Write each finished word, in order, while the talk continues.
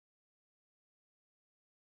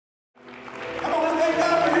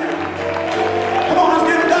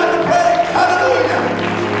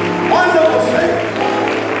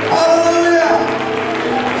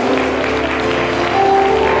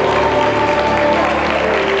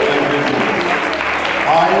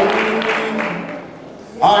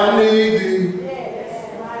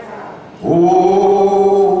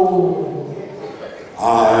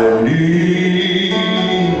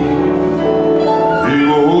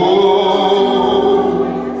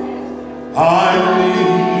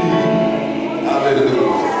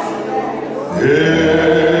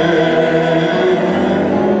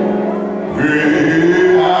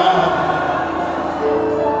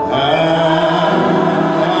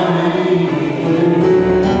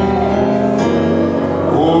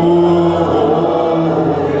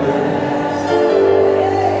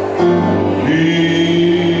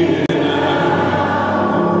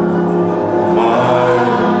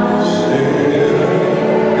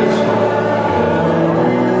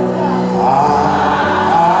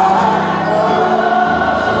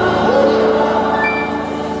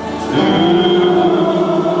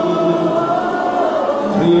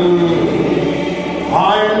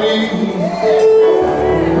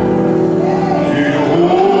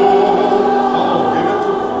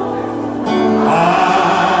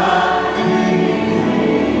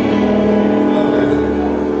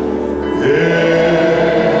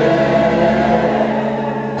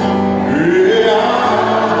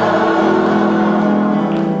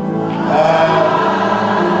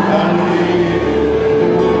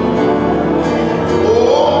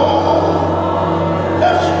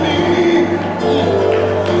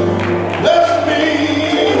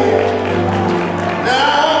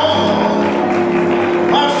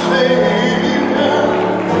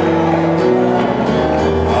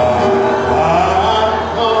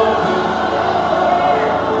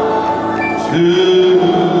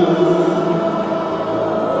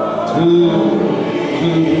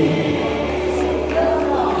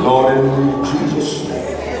Lord, in Jesus'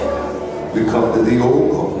 name, we come to thee, O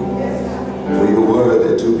God, for your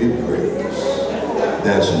word to be praised.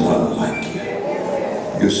 There's none like you.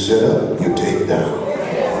 You set up, you take down.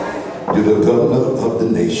 You're the governor of the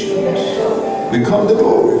nations. We come to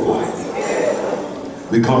glorify you.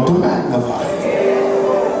 We come to magnify you.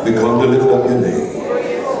 We come to lift up your name.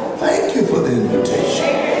 Thank you for the invitation.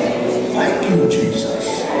 Thank you,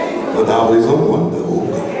 Jesus, for thou is a wonder, O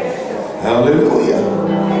God. Hallelujah.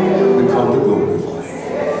 We come to glorify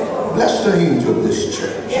you. Bless the angel of this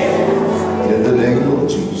church. In the name of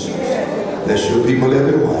Jesus. Bless your people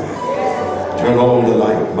everywhere. Turn on the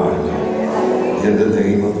light, my Lord. In the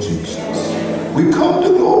name of Jesus. We come to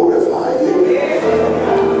glorify you.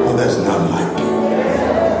 For there's none like you.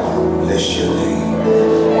 Bless your name.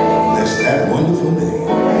 Bless that wonderful name.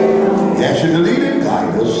 We ask you to lead and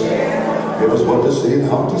guide us. Give us what to say and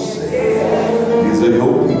how to say. These are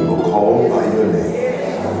your people called by your name.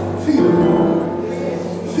 Feed them, Lord.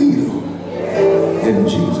 Feed them. In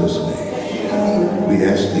Jesus' name. We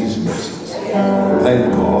ask these blessings.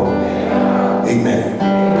 Thank God. Amen.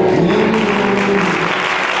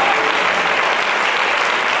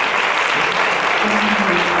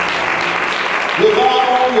 Look out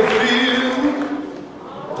on the field.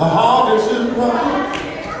 The harvest is ripe.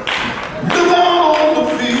 Look out on the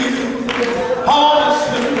field. Harvest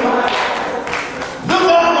is ripe. Look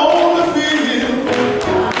out on the field.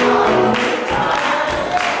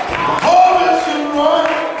 The harvest is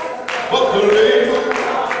ripe, but the labor.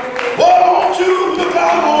 Why don't you look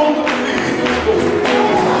out on the field?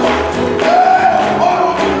 Hey, why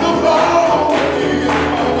don't you look out on the field,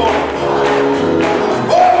 my Lord?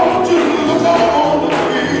 Why don't you look out on the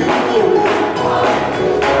field?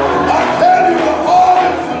 I tell you, the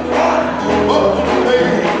harvest is ripe, but the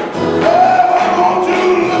labor. Hey, why don't you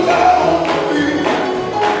look out on the field?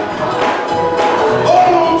 Why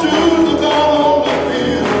don't you look out on the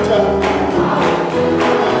field, child?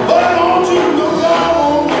 Why don't you look out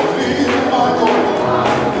on the field, my Lord?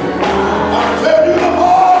 I tell you,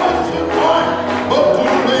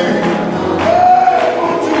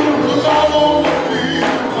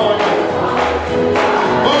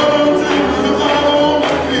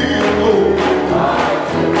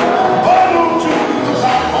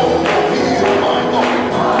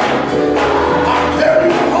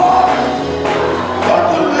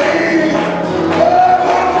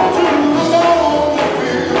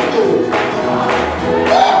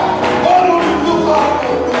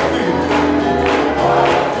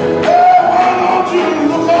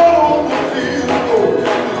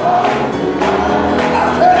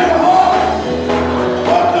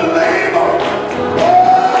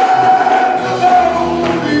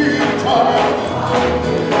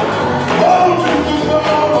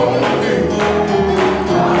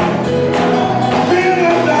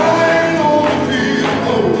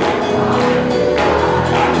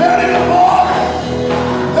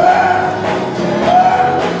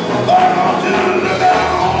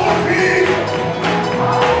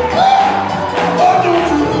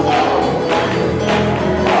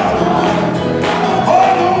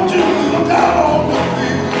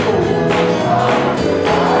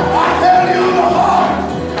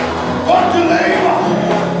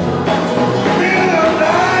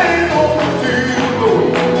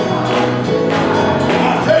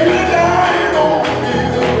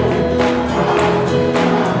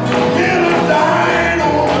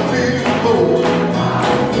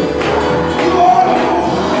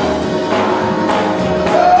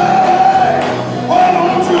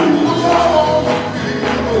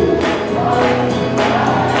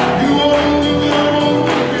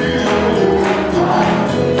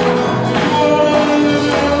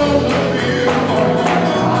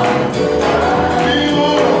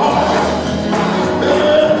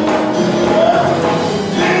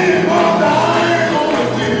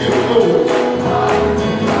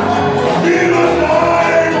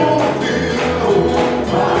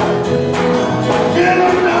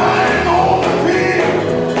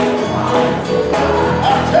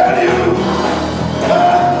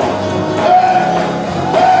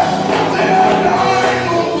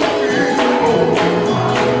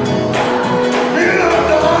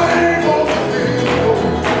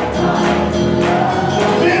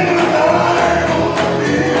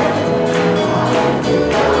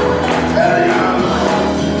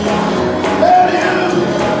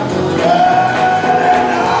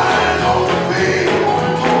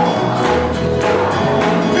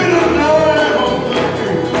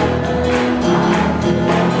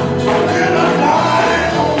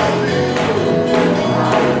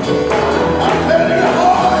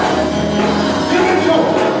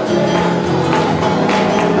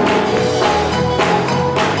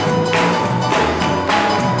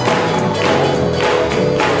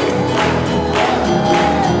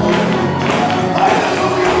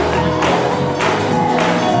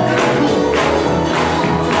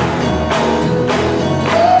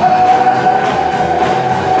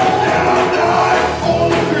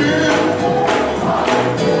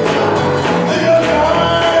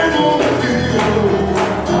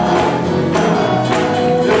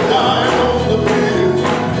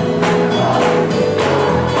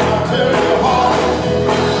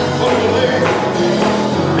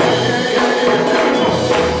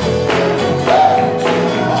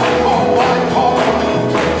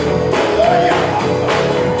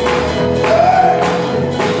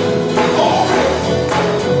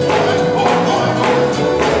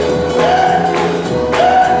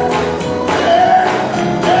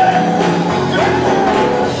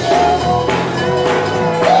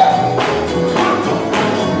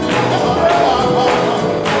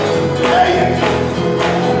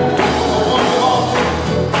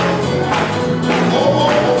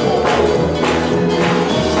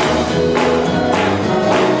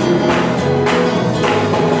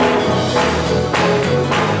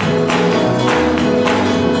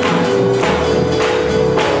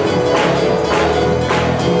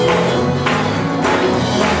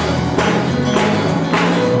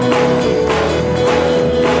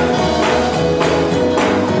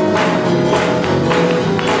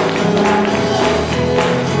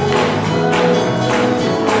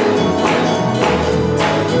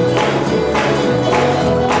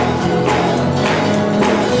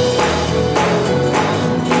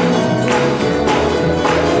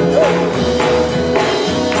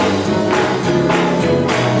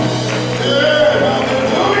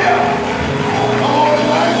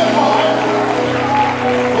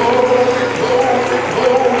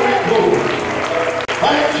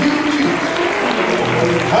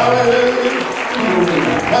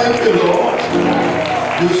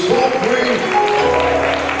 so great.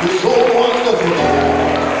 You're so wonderful.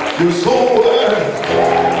 You're so worthy.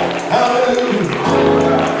 Hallelujah.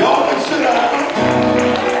 Y'all can sit down.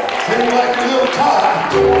 Seem like you're a little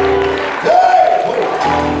tired. Hey!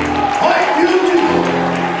 Thank you, Jesus.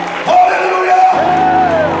 Hallelujah.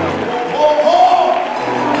 Oh,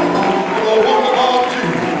 the wonder of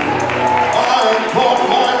Jesus. I am caught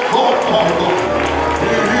my God.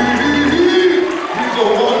 He's a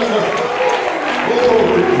wonder.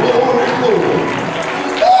 Glory, glory, glory.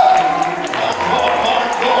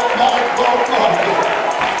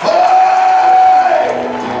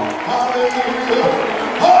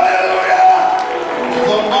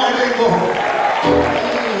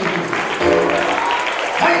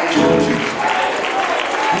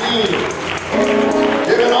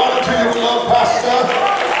 Giving honor to you, love, Pastor.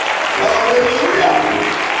 Hallelujah.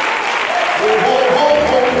 Oh, oh, oh,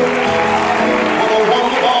 oh. What a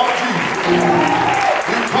wonder of Jesus.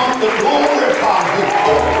 We come to glorify Him.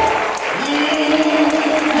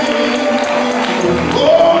 Oh,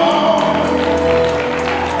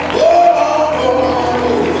 oh, oh, oh.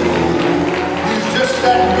 He's just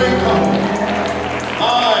that great God. I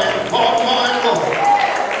am called my Lord.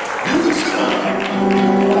 You can sit down.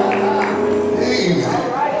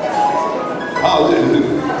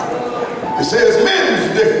 Hallelujah. It says Men's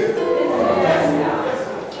Day.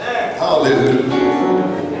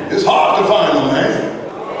 Hallelujah. It's hard to find a man.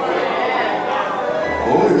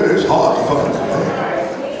 Oh, yeah, it's hard to find a man.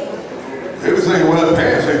 Everything well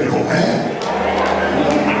pants ain't no man.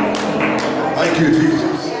 Thank you,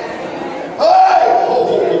 Jesus. Hey! Oh,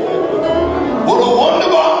 oh, oh, oh. What a wonder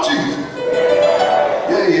about Jesus.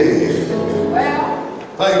 Yeah, yeah, yeah.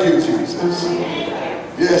 Thank you, Jesus.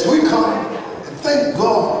 Yes, we come and thank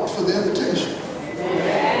God for the invitation.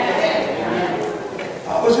 I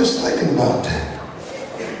was just thinking about that.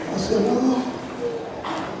 I said, well,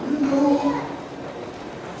 you know,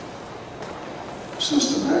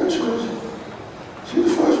 Sister Gertrude, she's the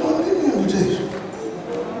first one to get the invitation.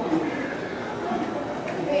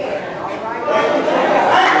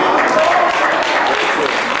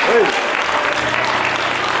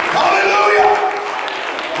 Hallelujah!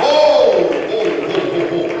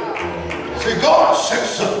 See, God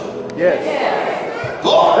sets up. Yes.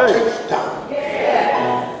 God takes down.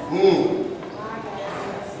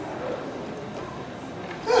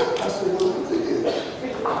 I said, well, what they did?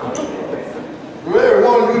 The very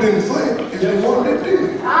one who didn't think is the one that did.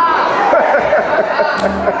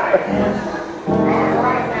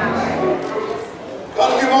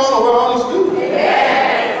 Gotta give honor where honors due.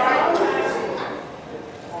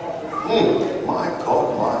 My God,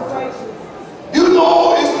 my God. You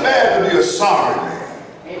know it's bad to be a sorry man.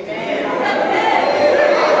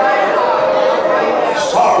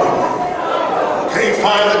 Sorry man. Can't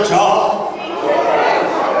find a job.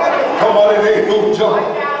 Come on, it ain't no job.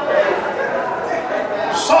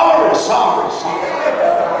 Sorry, sorry, sorry.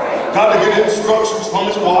 Got to get instructions from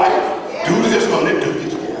his wife. Do this, honey, do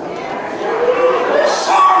this.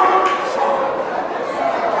 Sorry.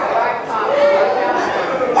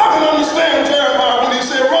 I can understand Jeremiah when he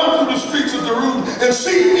said, run through the streets of Jerusalem and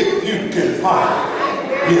see if you can find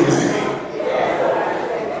your man.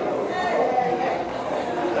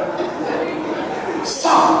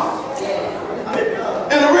 Sorry.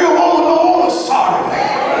 And a real woman don't want a sorry man.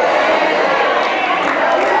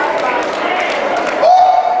 Oh,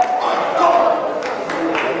 my God.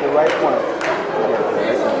 That's the right one.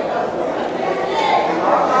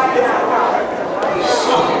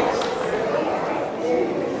 Sorry.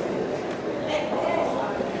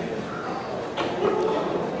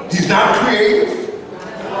 He's not creative.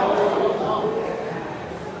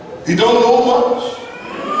 He don't know much.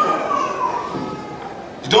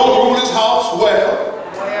 He don't rule his house well.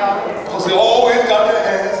 Because he always got to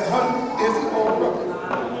ask, honey, is it all right?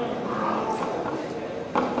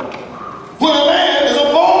 When a man is a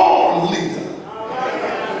born leader.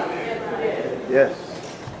 Yes.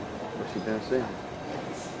 What's she been saying?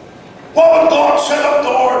 Why would God set up the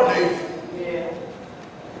ordination?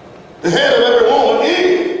 The head of every woman is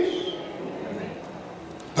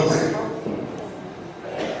the man.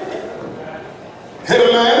 Head of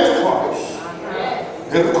man is Christ.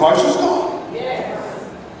 Head of Christ is God.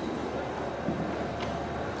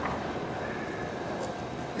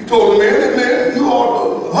 He told the man that, man, you are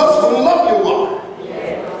the husband, love your wife.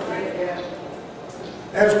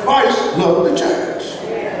 As Christ loved the church.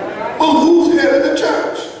 Well, who's head of the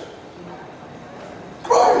church?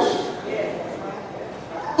 Christ.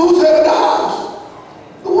 Who's head of the house?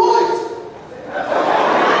 The wife.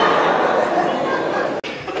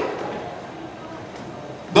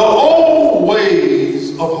 The old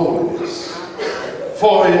ways of holiness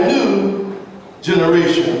for a new new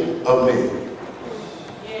generation of men.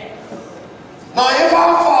 Now, if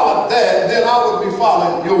I followed that, then I would be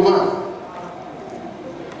following your mind.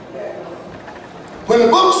 When the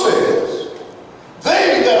book says,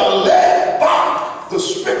 they that are led by the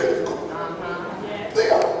Spirit of God, they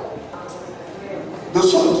are the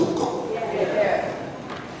sons of God.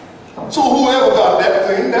 So whoever got that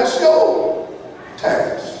thing, that's your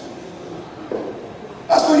task.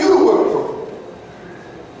 That's for you to work from.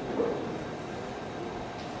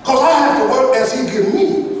 Because I have to work as he gives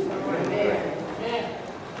me.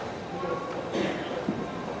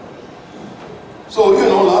 So, you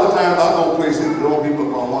know, a lot of times I go places and don't be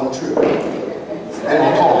booked on one trip. They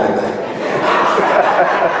don't call me back.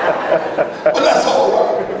 But that's all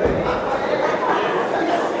right.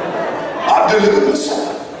 I deliver myself.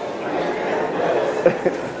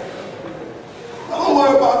 Don't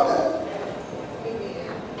worry about that.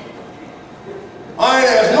 I ain't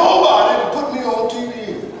asked nobody to put me on TV.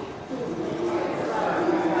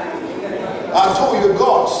 I told you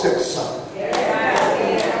God said something.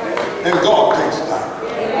 And God takes time.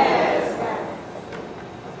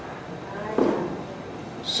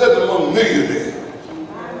 Sit among millionaires.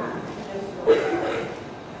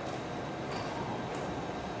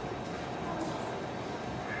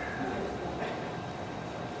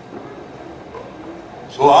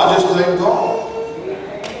 So I just thank God.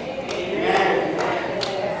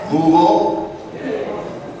 Move on.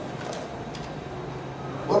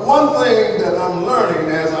 But one thing that I'm learning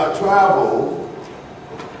as I travel,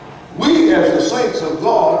 we as the saints of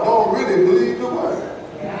God don't really believe the word.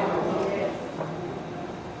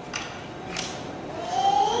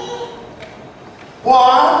 Why?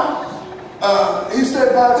 He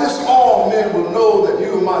said, by this all men will know that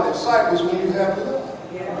you are my disciples when you have love.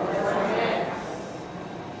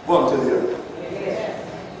 One to the other.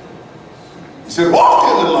 He said, walk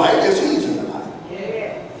in the light as he's in the light.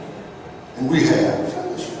 And we have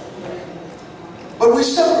fellowship. But we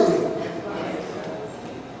separate.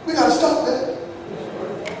 We got to stop that.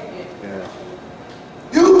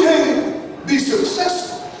 You can't be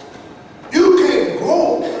successful. You can't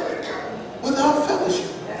grow without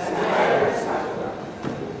fellowship.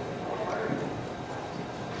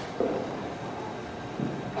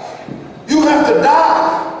 You have to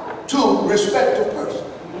die to respect a person.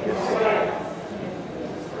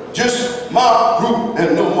 Just my group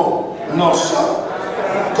and no more. No, sir.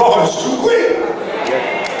 God is too great.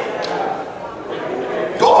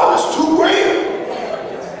 God is too great.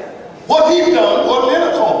 What he done wasn't in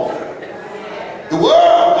a coma. The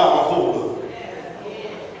world got a hold of it.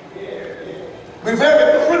 We're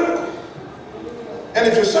very critical. And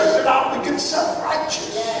if you search it out, we get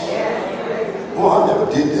self-righteous. Oh, I never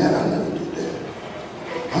did that. I never did that.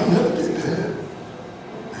 I never did that.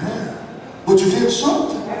 Yeah. But you did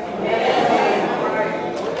something.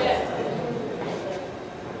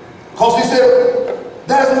 Because he said,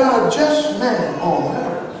 there's not a just man on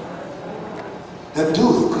earth that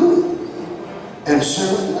doeth good and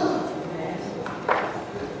serveth not.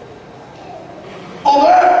 On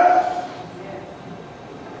earth.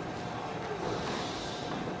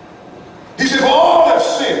 He said, for all have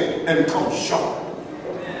sinned and come short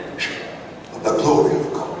of the glory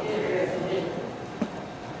of God.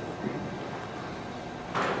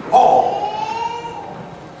 All.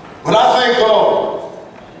 But I thank God.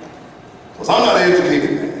 Because I'm not an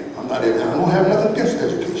educated man. I'm not educated. I don't have nothing against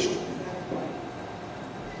education.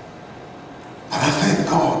 But I thank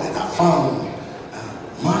God that I found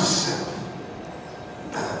myself.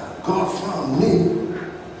 God found me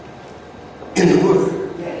in the Word.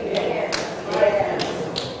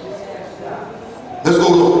 Let's go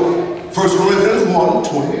to 1 Corinthians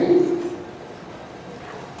 1:28.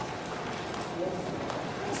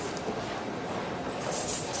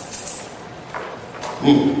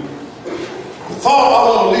 The thought I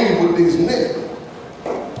want to leave with these men.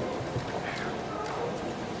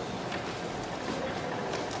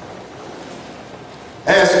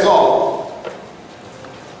 Ask God,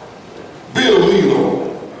 build me,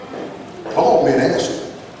 Lord. Come on, man, ask him.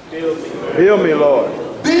 Build me, Lord.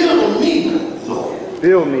 Build me, Lord.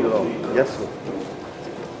 Build me, Lord. Yes, sir.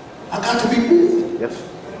 I got to be built. Yes, sir.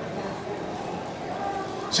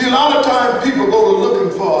 See, a lot of times people go to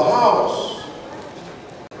looking for a house.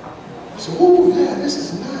 So, oh yeah, this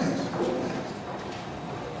is nice.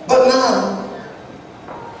 But now,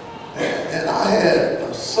 and I had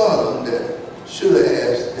a son that should have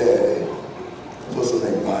asked daddy for some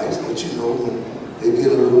advice, but you know, when they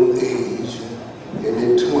get a little age, in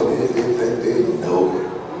their 20s, they think they know it.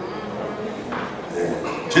 They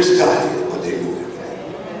just got here, but they know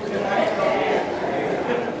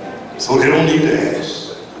it. So they don't need to ask.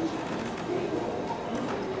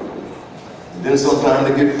 Then sometimes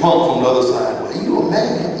they get punked from the other side. Well, you a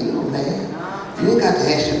man, you a man. You ain't got to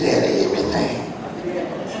ask your daddy everything.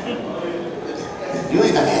 You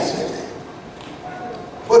ain't got to ask everything.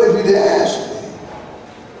 But if he'd asked me,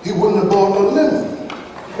 he wouldn't have bought no lemon.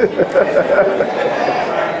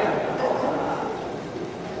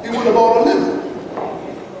 He wouldn't have bought a lemon.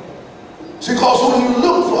 See, because when you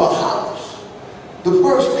look for a house, the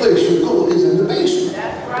first place you go is in the basement.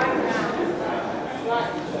 That's right now.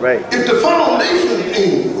 Right. If the foundation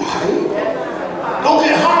ain't right, don't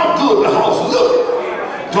care how good the house looks,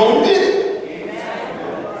 don't get it.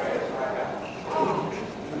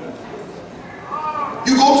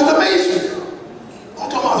 You go to the basement. I'm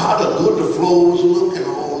talking about how good the floors look and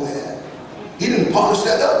all that. He didn't polish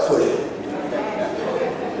that up for you.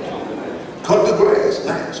 Cut the grass,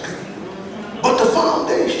 landscape. But the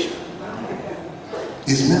foundation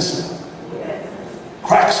is messed up.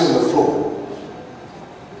 Cracks in the floor.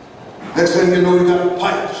 Next thing you know, you got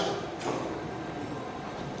pipes.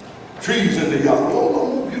 Trees in the yard. All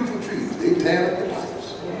those beautiful trees. They tear up the pipes.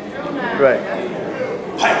 Right.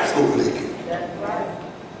 Pipes go leaking.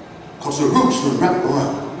 Because the roots were wrapped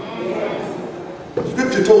around.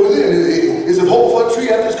 Scripture told you then, is it hope for a tree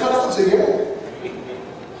after it's cut out? I said, yeah.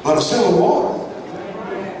 By the sin of water.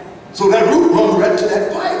 So that root runs right to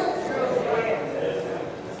that pipe.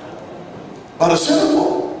 By the sin of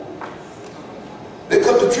water. They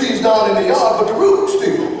cut the trees down in the yard, but the roots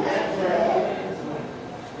still.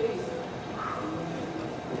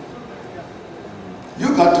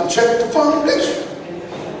 You got to check the foundation.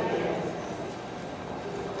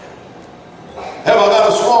 Have I got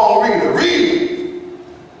a strong reader? Read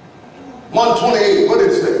 1:28. What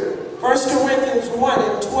did it say? 1 Corinthians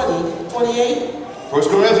 1:28. 1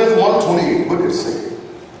 Corinthians 1:28. What did it say?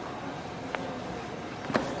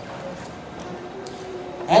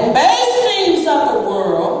 And base things of the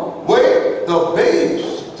world. Wait, the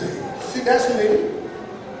base thing. See, that's me.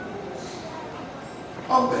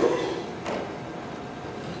 I'm base.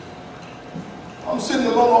 I'm sitting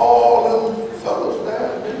among all them fellows there.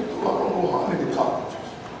 I don't know how many colleges.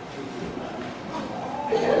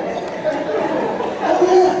 Oh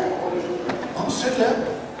yeah. I'm sitting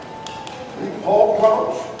there. Paul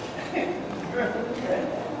Crouch.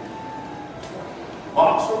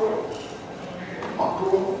 Maxwell.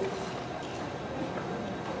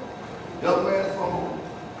 Young man from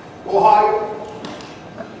Ohio,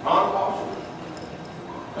 Ron Marshall,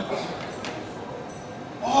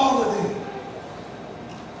 all of them.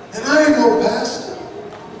 And I ain't no pastor.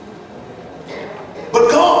 But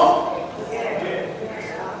God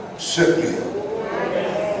set me up.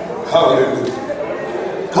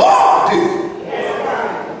 Hallelujah. God did.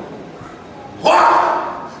 Why?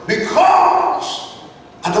 Because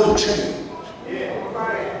I don't change.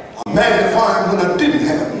 I magnified when I didn't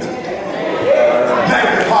have nothing.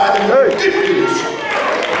 Magnified when I didn't do something.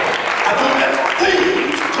 I don't let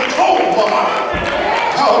things control my mind.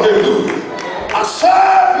 Hallelujah. I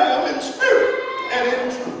serve him in spirit and in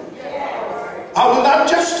truth. I will not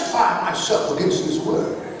justify myself against his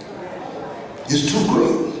word. It's too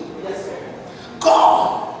great.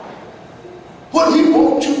 God, what he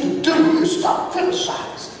wants you to do is stop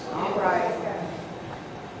criticizing. All right.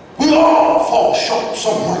 We all fall short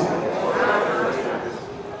somewhere.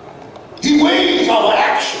 He weighs our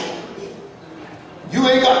actions. You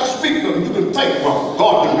ain't got to speak them. You can think wrong.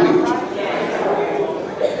 God can read you.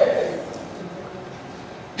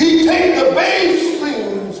 He takes the base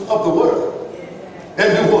things of the world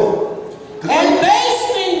and do what? And base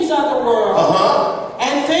things of the world.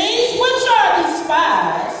 And things which are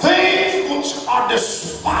despised. Things which are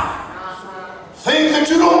despised. Things that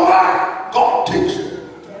you don't like. God takes it.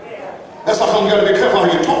 That's how come you got to be careful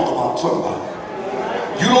how you talk about somebody.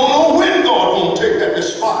 You don't know when God gonna take that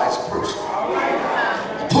despised person,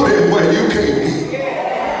 put him where you can't be.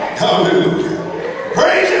 Hallelujah.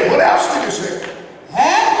 Praise him. What else did you say?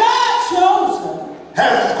 Hath God chosen?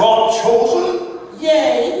 Hath God chosen?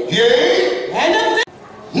 Yea. Yea. And of them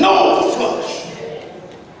no flesh.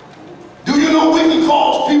 Do you know we can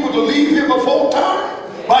cause people to leave here before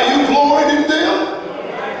time by you glorying in them?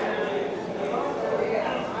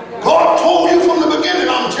 God told you from the beginning,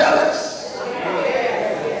 I'm jealous.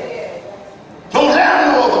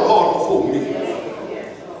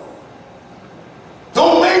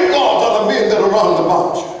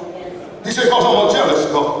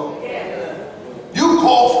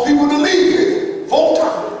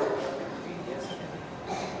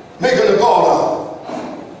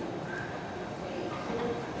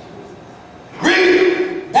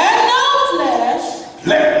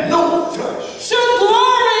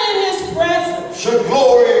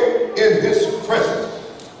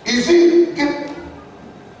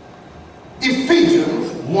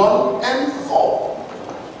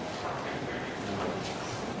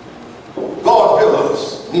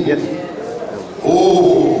 Yes.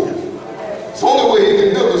 Oh, it's the only way he can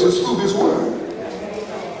build us is through his word.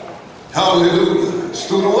 Hallelujah. It's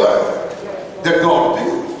through the word that God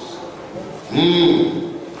builds.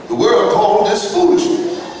 The world called this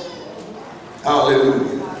foolishness.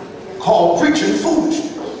 Hallelujah. Called preaching foolishness.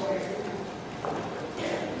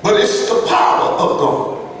 But it's the power of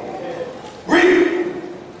God. Read.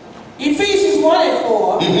 Ephesians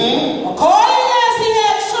 1:4. According as he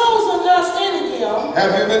had chosen us in him.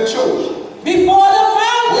 Have you been chosen? Before the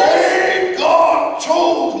foundation. Hey, God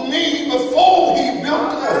chose me before he built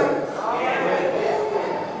the earth.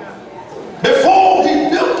 Before he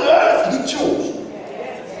built the earth, he chose me.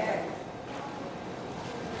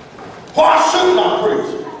 Why shouldn't I praise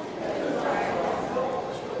him?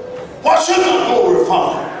 Why shouldn't I glorify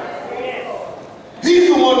him? He's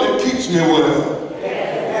the one that keeps me well.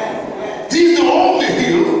 He's the only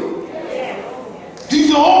healer. He's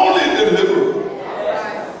the only deliverer.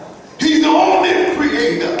 He's the only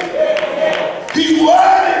creator. He's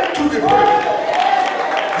worthy to be praised.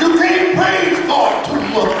 You can't praise God too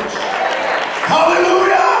much.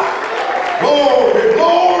 Hallelujah. Glory,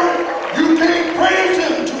 glory. You can't praise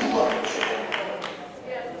him too much.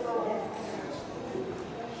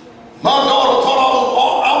 My daughter thought I was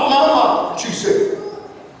all out my mouth, she said.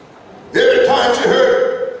 Every time she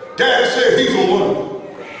heard Daddy say he's a wonder.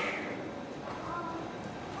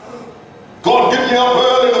 God get me up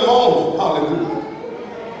early in the morning. Hallelujah.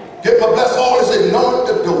 Get my blessed all and say, know at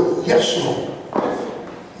the door. Yes, Lord.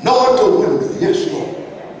 Know at the window. Yes, Lord.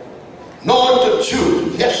 Know at the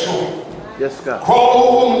children. Yes, Lord. Yes, God. Crawl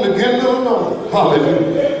over and begin to know.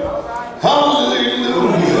 Hallelujah.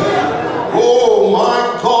 Hallelujah. Oh, my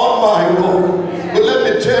God, my Lord. But let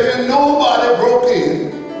me tell you, nobody broke in.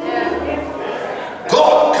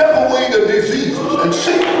 God kept away the diseases and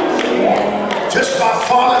sickness just by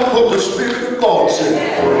following what the Spirit of God said.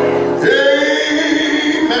 Amen.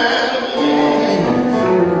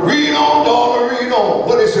 Read on, daughter, read on.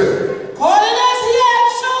 What is it? According as he had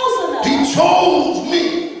chosen us. He chose me.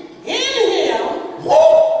 In him.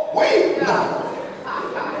 Whoa, wait now.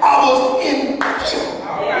 I was in him.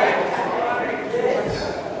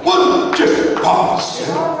 Wasn't just God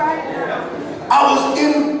said. I was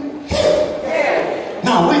in him.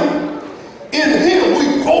 Now wait. In him we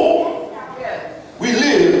grow. We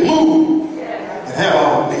live, move, and have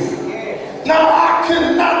our being. Now I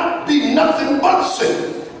cannot be nothing but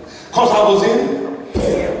sin because I was in him.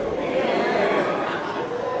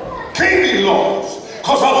 Can't be lost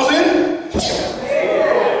because I was in him.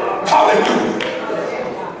 Hallelujah.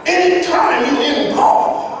 Anytime you're in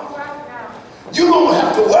God, you don't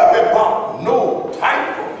have to worry about no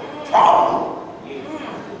type of problem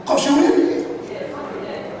because you're in him.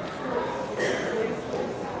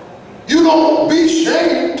 You don't be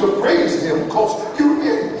ashamed to praise him because you're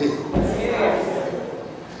in him.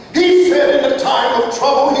 He said in the time of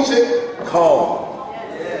trouble, he said, call.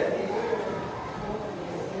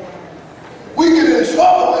 We get in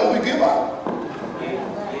trouble and we give up.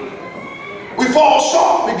 We fall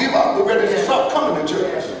short, we give up. We're ready to stop coming to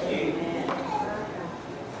church.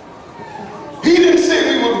 He didn't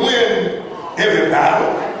say we would win every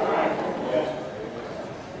battle,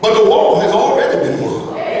 but the war has already been won.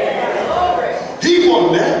 He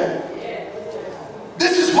won that.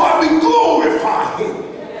 This is why we glorify him.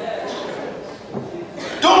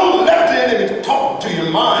 Don't let the enemy talk to your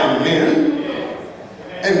mind, men.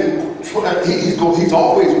 And he's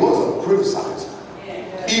always was a criticizer.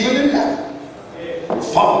 Even in heaven.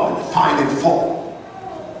 Finding fault.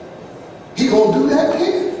 He gonna do that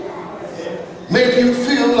here. Make you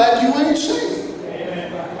feel like you ain't saved.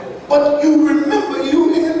 But you remember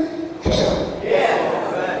you in him.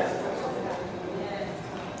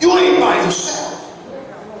 You ain't by yourself.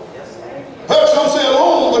 Heard some say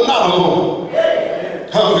alone, but not alone.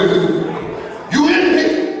 Hallelujah. You in me.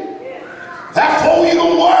 Therefore, you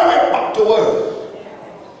don't worry about the world.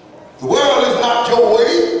 The world is not your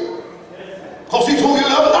way. Because he told you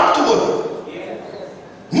love not the world.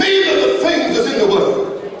 Neither the things that's in the world.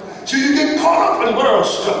 So you get caught up in world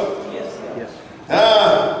stuff.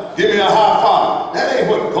 Give me a high five. That ain't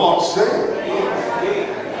what God said.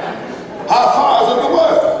 High fives of the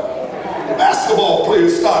world. The basketball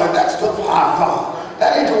players started that stuff, high five.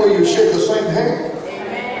 That ain't the way you shake the same hand.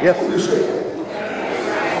 Yes. You shake it.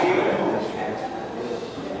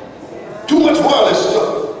 Too much worldly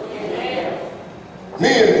stuff.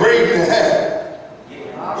 Men braiding their hair.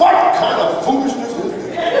 What kind of foolishness is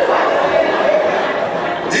that?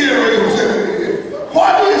 Earrings.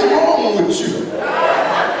 What is wrong with you?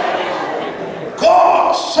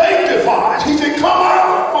 God sanctified. He said, come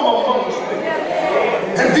out from amongst them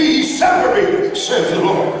and be separated, says the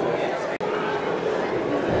Lord.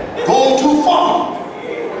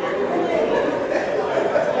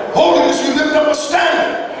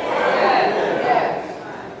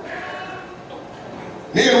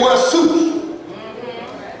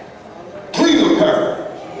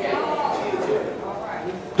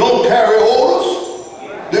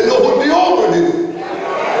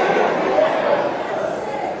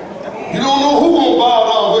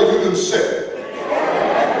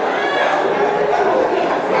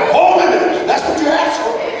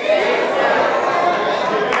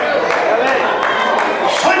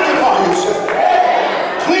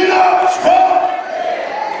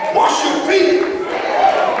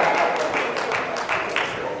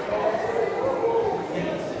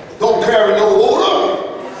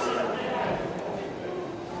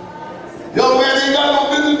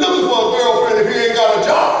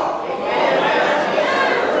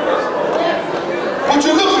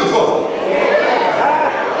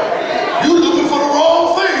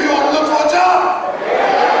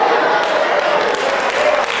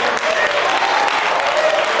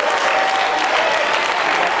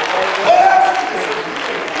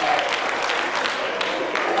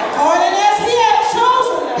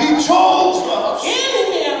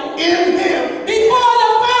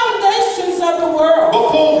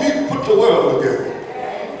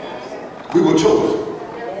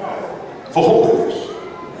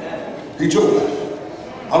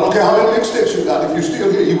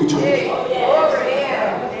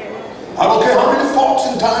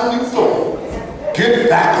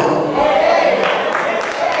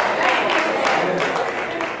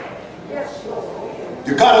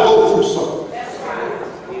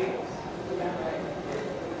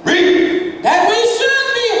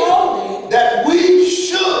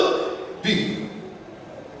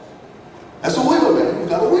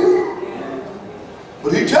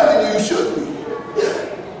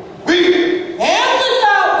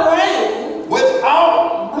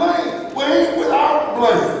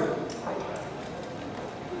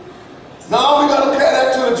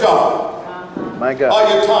 My God. Are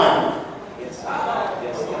you tired?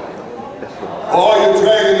 Or are you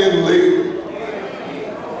dragging in late?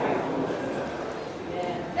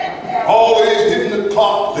 Always hitting the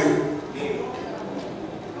clock late.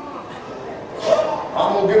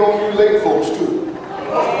 I'm going to get on you late folks too.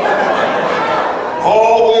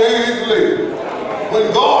 Always late. When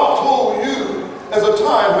God told you there's a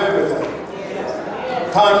time for everything.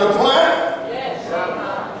 Time to plant.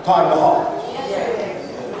 Time to harvest.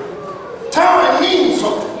 Time means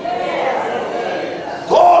something.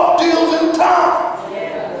 God deals in time.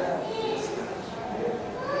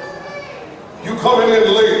 You coming in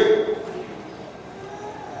late,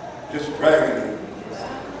 just dragging it.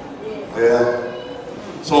 Well,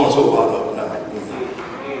 so-and-so about up now.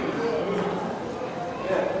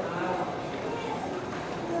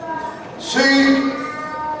 See,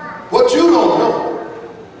 what you don't know,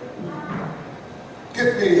 get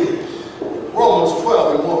me Romans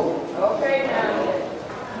 12 and 1. Okay, now.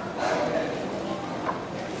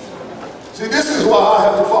 See, this is why I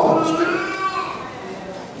have to follow the Spirit.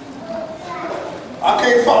 I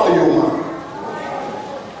can't follow your mind.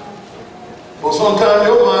 Well, sometimes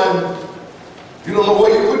your mind, you don't know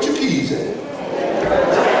where you put your keys at.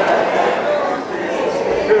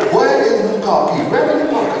 Where is the car keys? Where in your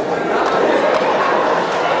pocket?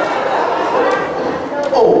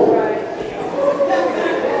 Oh.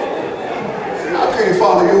 I can't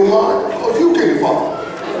follow your mind because you can't follow.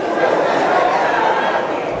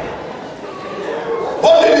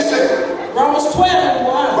 What did he say? Romans 12 and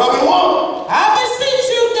 1. Romans 1. I beseech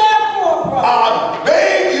you therefore, brother. I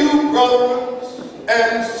beg you, brothers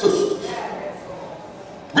and sisters.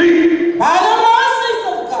 Read. By the mercies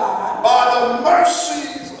of God. By the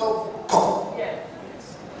mercies of God.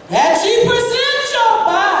 That ye present your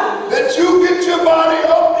body. That you get your body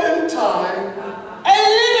up in time. A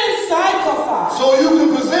living sacrifice. So you can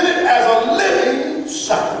present it as a living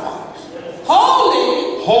sacrifice.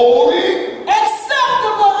 Holy. Holy.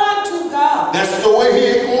 Acceptable unto God. That's the way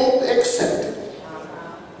he won't accept it.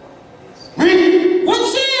 Read. Which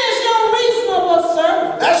is your reasonable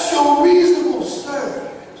service. That's your reasonable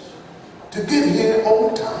service. To get here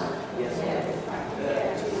on time.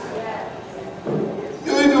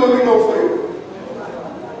 You ain't doing me no favor.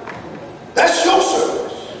 That's your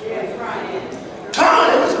service.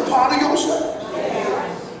 Time is a part of your service.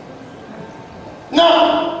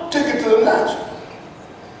 Now, take it to the natural.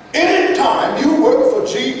 Anytime you work for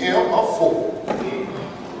GM or Ford,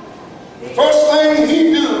 first thing he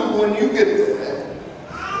do when you get there,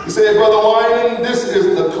 he said, Brother Winan, this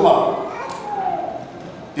is the clock.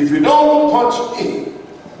 If you don't punch in,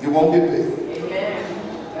 you won't get paid.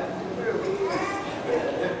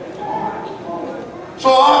 So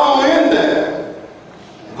I'll go in there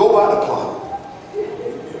and go by the clock.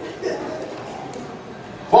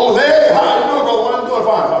 Folks, hey, how you doing, Brother Winan? Doing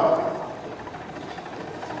fine, fine.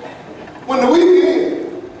 When the weekend,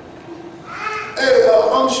 hey,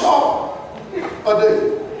 I'm sharp a day.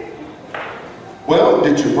 Well,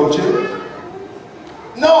 did you punch in?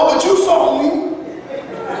 No, but you saw me.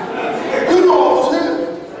 You know I was here.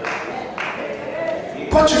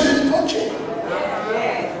 But you didn't punch in.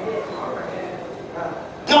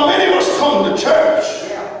 Now many of us come to church,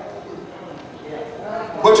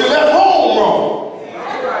 but you left home wrong.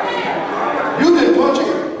 You didn't punch in.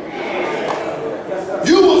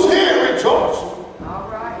 You was here rejoicing,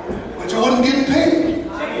 but you wasn't getting paid.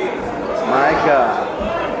 My God.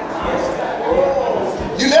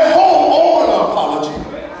 You left home on an apology.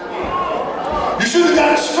 You should have got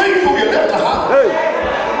it straight before you left the house. Hey.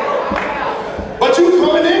 But you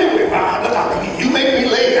coming anyway. Look out, you make me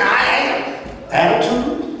late. I ain't. Attitude.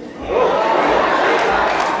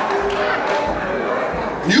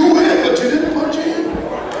 You win, but you didn't punch in.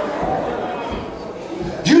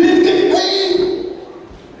 You didn't get paid.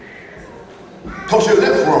 Because you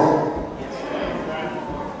left wrong.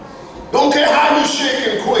 Don't care how you shake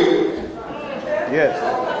and quake. Yes.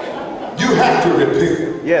 You have to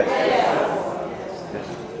repent. Yes.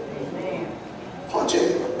 Punch in.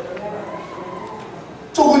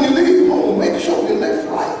 So when you leave home, make sure you left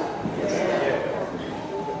right.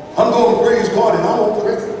 I'm going to praise God and I won't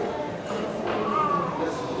pray.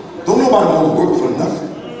 Don't nobody want to work for nothing.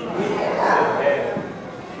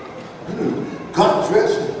 Got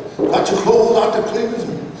dressed, got your clothes out the cleaners,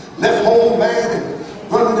 and left home mad and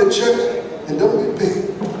running to church and don't get paid.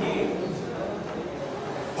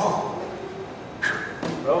 Oh.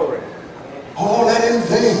 All that in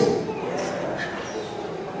vain.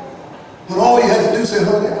 When all you had to do is say,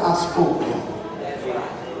 honey, I spoke wrong.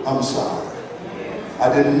 I'm sorry. I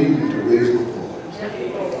didn't mean to raise my voice.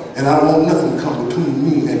 And I don't want nothing to come between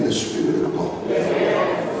me and the Spirit of God.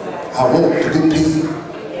 I I want to get paid.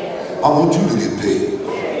 I want you to get paid.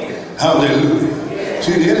 Hallelujah.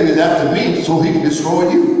 See, the enemy is after me so he can destroy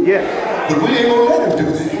you. Yes. But we ain't going to let him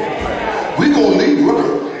do that. We're going to lead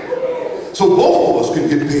right. So both of us can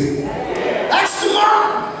get paid. That's the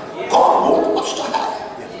mind. God wants us to have.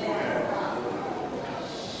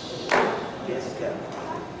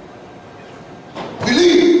 We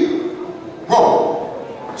lead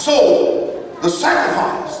wrong. So the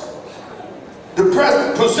sacrifice, the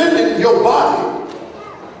presenting your body,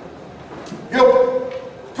 your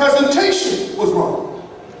presentation was wrong.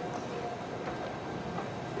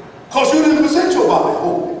 Because you didn't present your body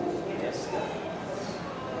holy.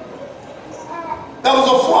 That was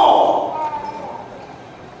a flaw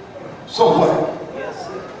somewhere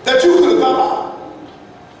that you could have got out.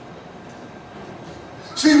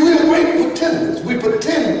 See, we're great pretenders. We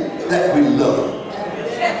pretend that we love.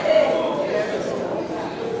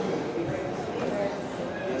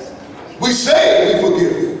 We say we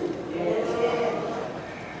forgive you.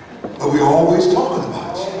 But we're always talking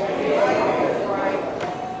about you.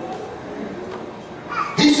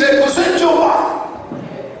 He said, present your body.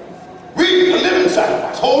 Read, a living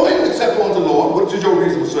sacrifice, holy and acceptable unto the Lord, which is your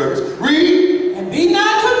reasonable service. Read. And be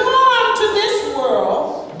not conformed to this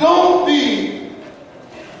world. Don't be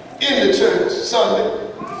in the church Sunday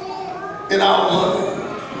and out Monday.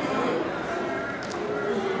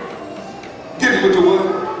 Get with the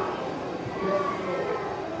word.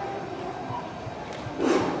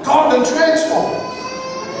 God done transformed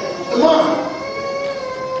the mind.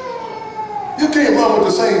 You can't run with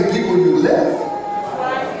the same people you left.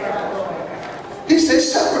 He said,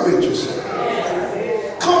 separate yourself.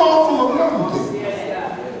 Come off from among them.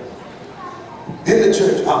 In the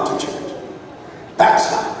church, out the church.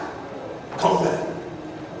 Backside. Come back.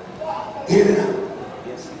 In and out.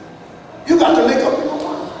 You got to make up your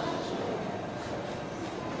mind.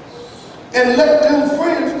 And let them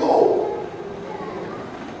friends go.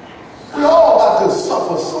 We all got to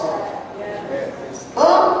suffer some.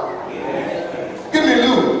 Huh? Give me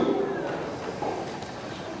Luke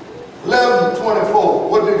 11:24.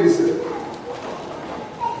 What did he say?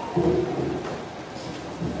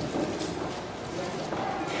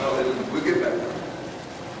 We get back.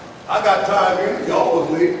 I got time here. Y'all was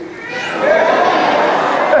late.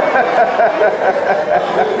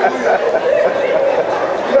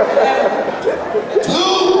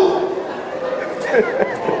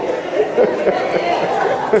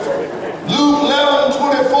 Luke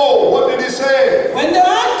 11:24. What did he say? When the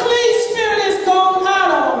unclean spirit is gone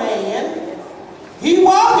out of a man, he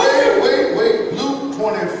walketh. Wait. Luke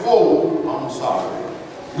 24. I'm sorry.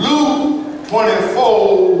 Luke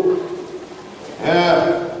 24.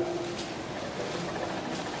 Yeah.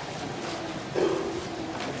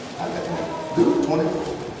 Luke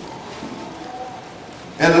 24.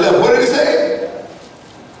 And 11. What did he say?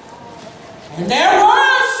 And their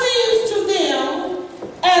word seems to them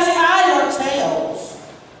as idle tales,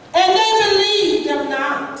 and they believe them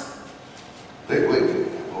not. Wait.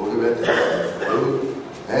 Hold it right there.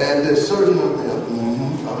 And there's certain of them.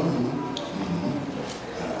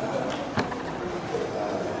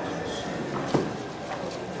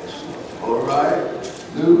 All right.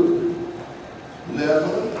 Luke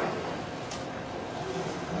 11.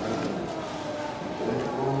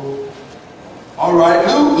 All right,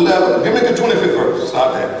 Luke 11. Give me the 25th verse.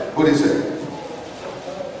 Stop there. What did he say?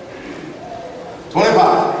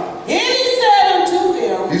 25. Then he said unto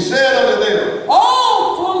them, He said unto them,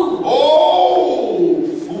 Oh, fool! oh,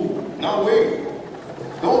 fool. Now wait.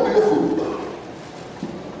 Don't be a fool.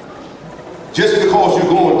 Just because you're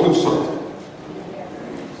going through something.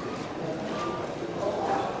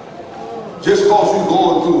 Just because you're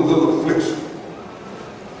going through a little affliction.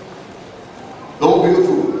 Don't be a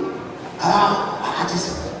fool.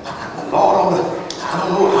 Lord, I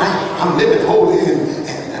don't know. I'm living holy and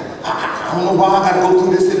I don't know why I got to go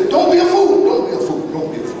through this. Don't be a fool. Don't be a fool. Don't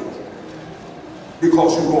be a fool.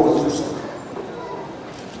 Because you're going through something.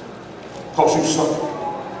 Because you suffer.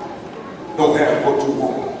 Don't have what you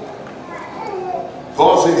want.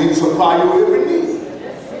 God said he will supply your every need.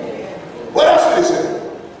 What else did he say?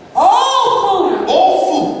 Oh, fool! Oh,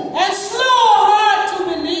 fool! And slow of heart to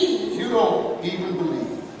believe. You don't even believe.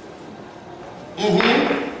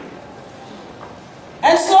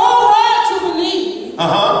 And so hard to believe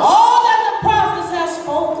all that the prophets have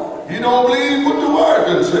spoken. You don't believe what the word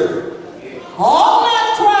can say. Ought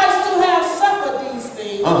not Christ to have suffered these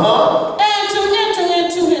things and to enter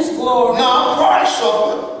into his glory? Now Christ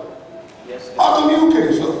suffered. How come you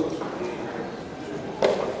can't suffer?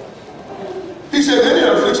 He said, many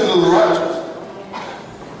are affliction of the righteous.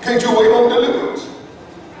 Can't you wait on deliverance?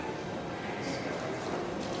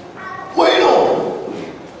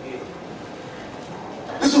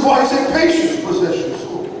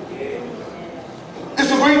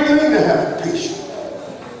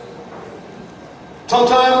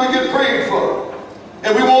 Sometimes we get prayed for,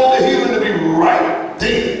 and we want the healing to be right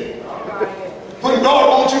then. When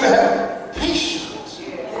God wants you to have patience.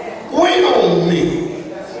 Wait on me.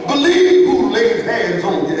 Believe who laid hands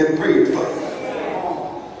on you and prayed for you.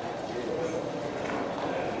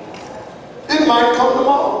 It might come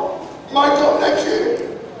tomorrow. It might come next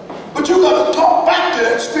year. But you got to talk back to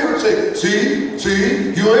that spirit. Say,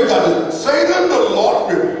 see, you ain't got to say that the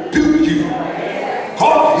Lord rebuke you.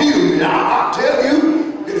 God heal me. Now, I tell you,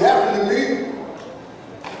 it happened to me.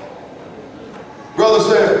 Brother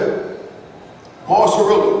said,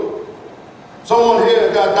 mozzarella. Someone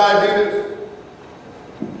here got diabetes,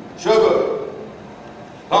 sugar.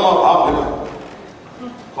 Come up, I'll be like,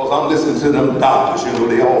 because I'm listening to them doctors, you know,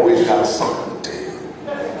 they always got something to tell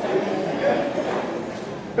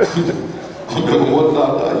you. I remember one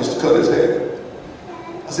doctor, I used to cut his hair.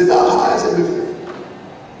 I said, Doc, how is everything?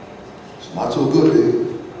 It's not so good, eh?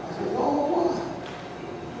 I said, oh, why?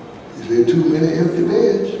 Is there too many empty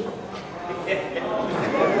beds?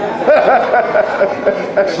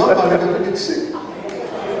 Somebody got to get sick.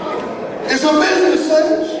 It's a business,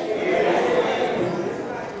 saints.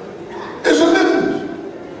 It's a business.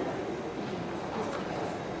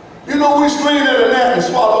 You know, we strain at a gnat and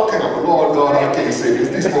swallow camel. Lord God, I can't say this.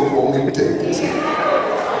 These folks won't even take this.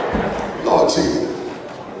 Lord Jesus.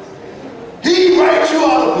 He writes you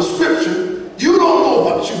out a prescription. You don't know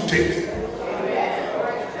what you take.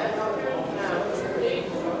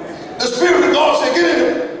 The Spirit of God said,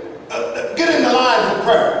 get in the line for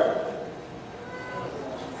prayer.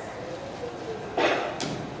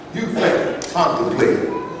 You think, contemplate.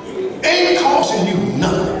 Ain't costing you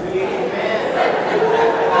nothing.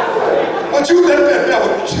 But you let that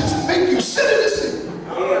devil just make you sit in this thing.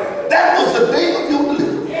 That was the day of your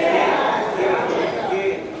deliverance.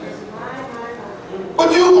 But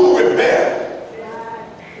you gonna rebel.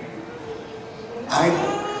 I know.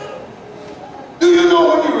 Do you know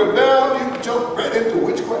when you rebel, you jump right into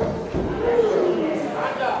witchcraft?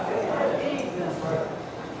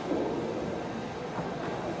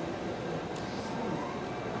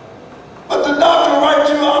 But the doctor writes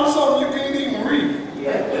you out something you can't even read.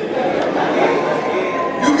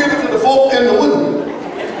 You give it to the folk in the window.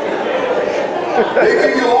 They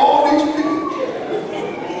give you all these people.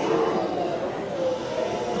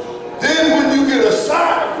 Then when you get a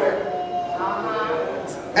side effect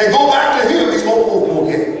and go back to him, he's going to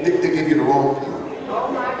get it. They give you the wrong pill.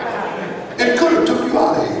 It could have took you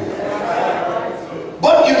out of here.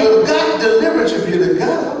 But you'd have got deliverance if you'd have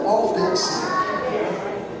got up off that sin.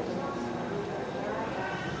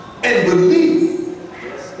 And believe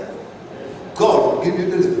God will give you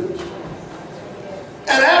deliverance.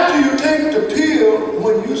 And after you take the pill,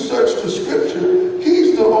 when you search the scripture,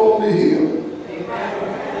 he's the only healer.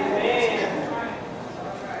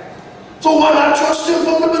 So why not trust him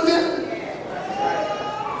from the beginning?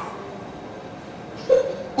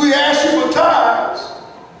 We ask you for tithes,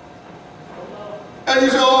 and you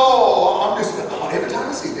say, oh, I'm just, every time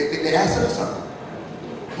I see they ask us for something.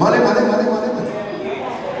 Money, money, money, money, money.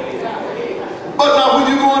 But now when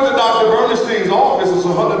you go into Dr. Bernstein's office, it's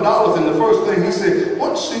 $100, and the first thing he said,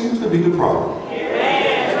 what seems to be the problem?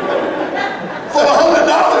 For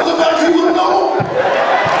 $100, look like he would know.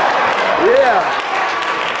 Yeah.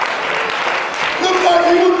 Look like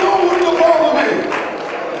he would know what the problem is.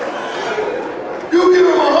 You give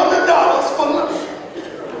him $100 for nothing.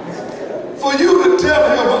 For you to tell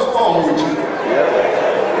him what's wrong with you.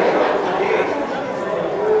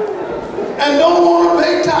 And don't want to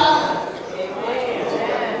pay tithe.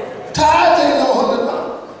 Tithe ain't no $100.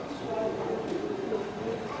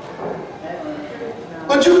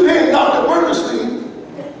 But you paying Dr. Bernstein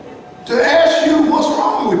to ask you what's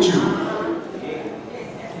wrong with you.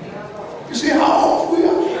 You see how off we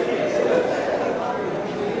are?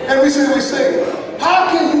 And we say, how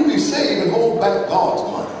can you be saved and hold back God's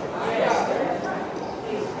money?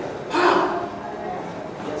 How?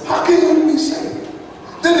 How can you be saved?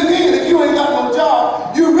 Then again, if you ain't got no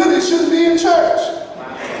job, you really shouldn't be in church.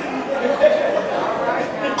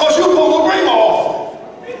 Because you're supposed to bring an offering.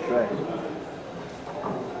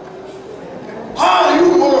 How in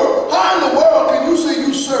the world can you say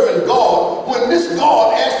you serving God when this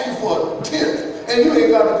God asks you for a tenth and you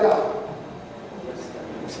ain't got a job?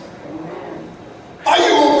 How you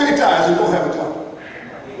gonna pay tithes and don't have a job?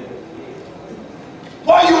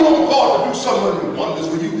 Why you want God to do some wonders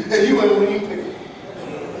for you and you ain't even pay?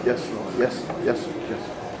 Yes, Lord. Yes, yes, yes.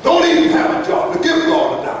 Don't even have a job to give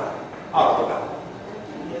God a dime out of a dime.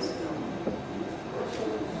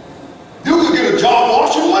 You could get a job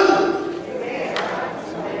washing windows.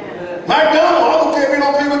 McDonald's, I don't care if you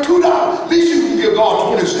don't pay for $2. At least you can give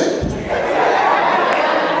God 20 cents.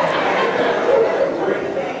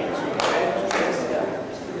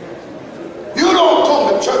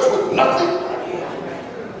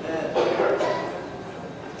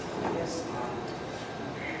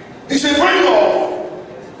 He said, bring the offering.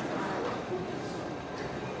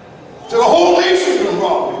 So the whole nation's been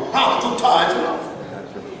robbed. How? Through tithes and offerings.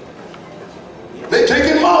 They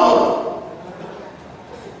taking my money.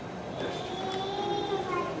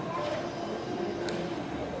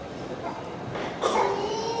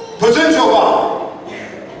 Present your body.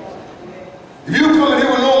 If you come in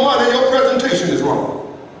here with no money, your presentation is wrong.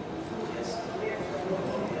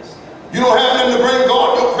 You don't have nothing to bring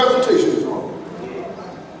God, your presentation is wrong.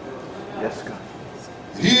 Yes, God.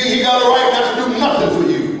 He got a right not to do nothing for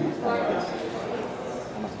you.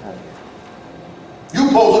 You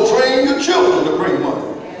supposed to train your children to bring money.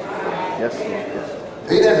 Yes, Lord. Yes.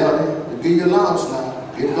 Pay that, honey. They'll give you allowance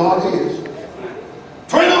now. Give God his.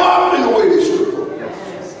 Train them up in the way they should go.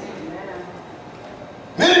 Yes.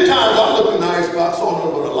 Many times I looked in the icebox, saw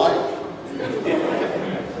nothing but a light.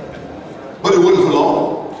 But it wasn't for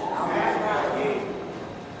long.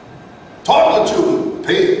 Taught my children,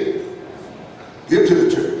 pay it. Give to the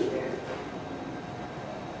church.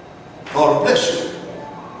 God bless you.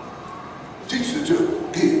 Teach the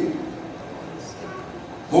children, give.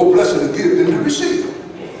 More blessed to give than to receive.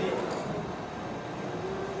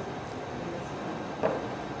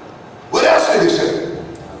 What else did he say?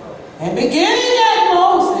 And beginning at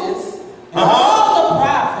Moses and all the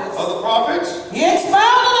prophets, Other prophets? he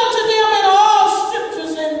expounded unto them in all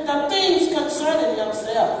scriptures and the things concerning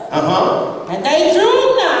himself. And they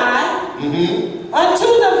drew nigh unto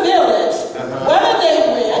the village, whether they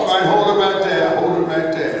went. All right, hold it right there. Hold it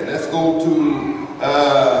right there. Let's go to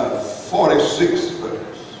 46th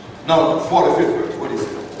verse. No, 45th verse. What is it?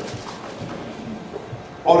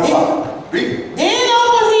 45. Read. Then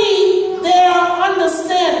over he their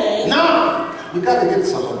understanding. Now, we got to get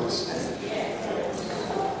some understanding.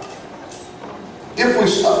 If we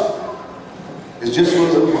suffer, it's just for a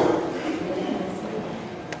little while.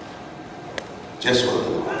 Just for a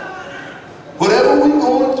little while. Whatever we're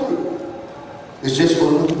going through, it's just for a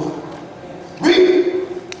little while. Read.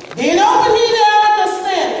 Then opened he their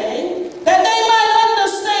understanding, that they might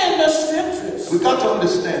understand the scriptures. We got to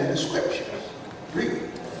understand the scriptures. Read.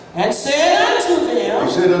 And said unto them,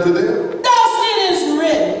 He said unto them, thus it is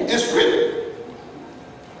written. it's written.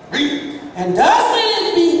 Read. And thus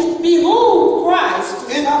it behooved Christ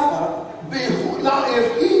to suffer. Now, if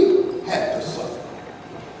he had to suffer,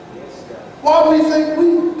 why do we think we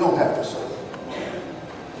don't have to suffer?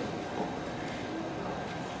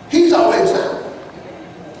 He's our example.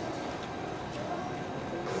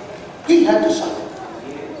 He had to suffer.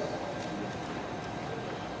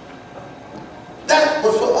 That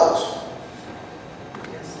was for us.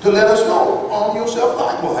 To let us know, arm yourself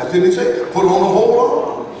likewise. Didn't he say? Put on the whole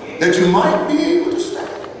armor, that you might be able to stand.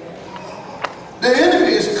 The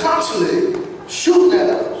enemy is constantly shooting at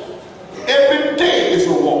us. Every day is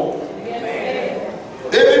a war.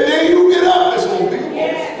 Every day you get up, it's going to be a war.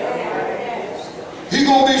 He's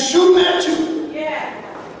going to be shooting at you.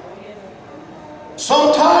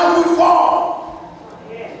 Sometimes we fall.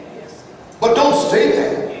 But don't stay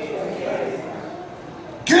there.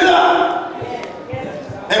 Get up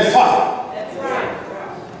and fight.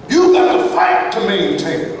 You got to fight to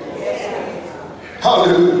maintain.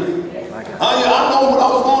 Hallelujah. I know when I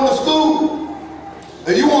was going to school,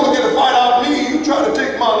 and you want to get a fight out of me, you try to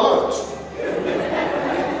take my lunch.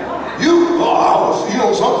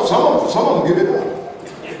 Some of them give it up.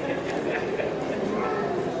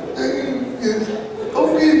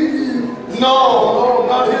 Okay. No,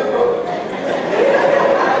 not here, bro.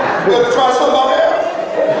 You better try somebody else.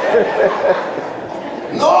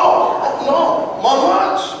 No, my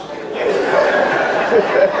lunch.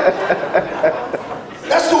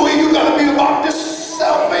 That's the way you got to be about this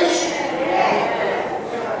salvation.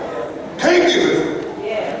 Can't give it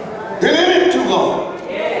up. Been in it too long.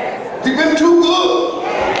 He's been too good.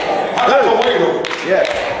 I got to wait on him.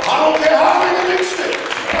 I don't care how many things stay.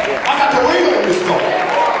 I got to wait on this God.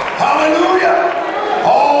 Hallelujah.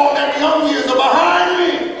 All them young years are behind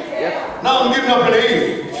me. Now I'm getting up in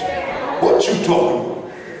age. What you talking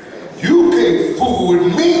about? You can't fool with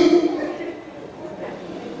me.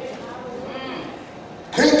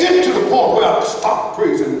 Can't get to the point where I stop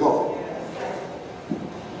praising God.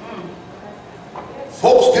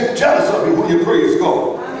 Folks get jealous of you when you praise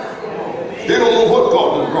God. They don't know what God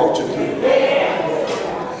has brought you through.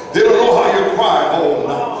 They don't know how you cried all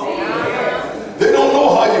night. They don't know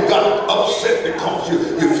how you got upset because you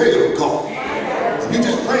failed God. You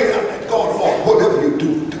just pray out that God, Lord, whatever you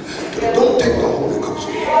do, don't take the Holy Ghost.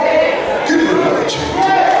 Give me another chance.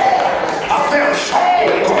 I fell short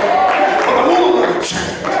with God, but I want another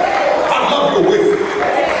chance. I love your way.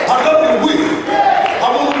 I love your way. I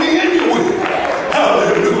want to be in your way.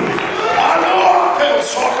 Hallelujah. I know I fell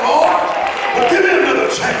short, Lord.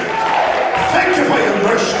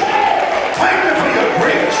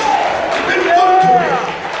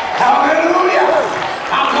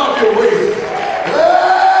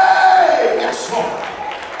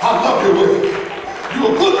 love your way.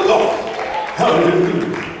 You're a good God. Hallelujah.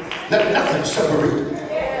 Let nothing separate.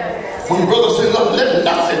 When brother says, let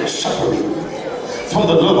nothing separate from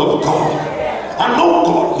the love of God. I know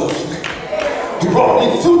God loves me. He brought me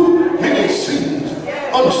through many seen,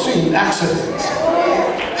 unseen accidents.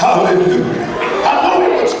 Hallelujah. I know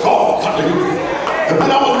it was God. Hallelujah. And when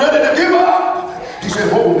I was ready to give up, he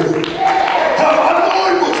said, hold me. I know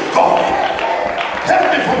it was God. Help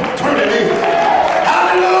me from turning in.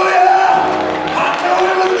 Hallelujah. I know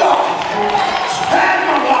it was God. Spared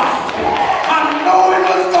my life. I know it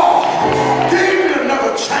was God. Gave me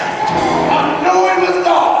another chance. I know it was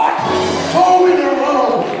God. Told me to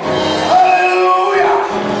run. Hallelujah.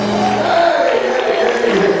 Hey.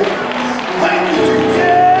 Thank you, Jesus.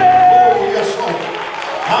 Oh, yes, Lord.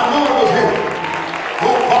 I know it was him.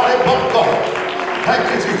 Nobody but God. Thank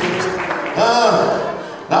you, Jesus.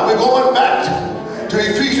 Now we're going back to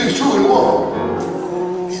Ephesians 2 and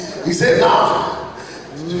 1. He said, now,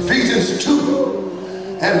 Ephesians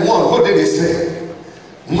 2 and 1. What did he say?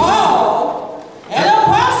 Paul, an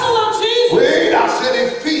apostle of Jesus. Wait, I said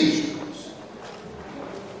Ephesians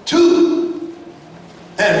 2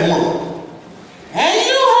 and 1. And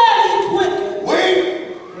you had him quickened. Wait,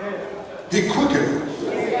 he quickened.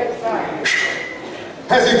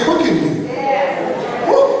 Has he quickened you?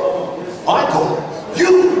 My God,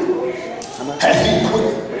 you has he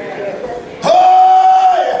quickened.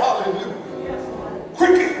 Hey, hallelujah.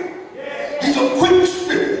 Quicken. He's a quick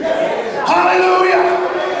spirit. Hallelujah.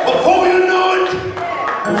 Before you know it,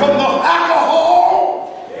 from the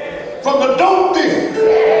alcohol, from the dope den,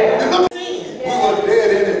 we were dead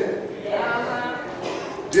in it.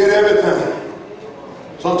 Did everything.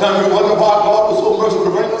 Sometimes we wonder why God was so merciful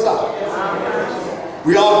to bring us out.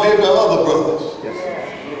 We all did to other brothers.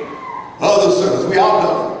 Other sons, we all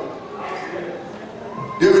done it.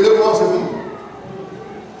 Did we look at us and say,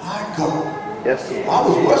 my God. Yes, sir. I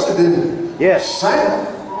was worse than Sam.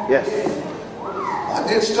 Yes. I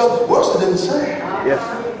did stuff worse than Sam. Yes.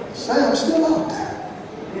 Sam's still out there.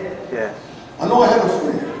 Yes. I know I had a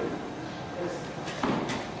friend.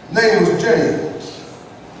 Name was James.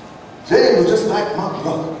 James was just like my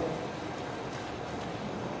brother.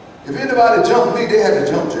 If anybody jumped me, they had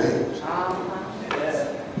to jump James.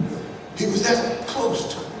 He was that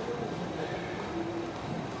close to me.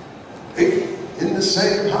 Ate in the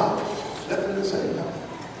same house, slept in the same house.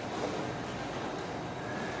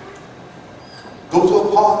 Go to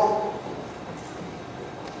a party.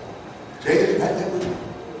 James right there with me.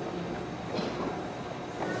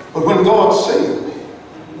 But when God saved me,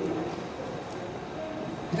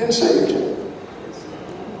 he didn't save James.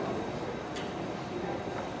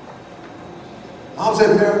 I was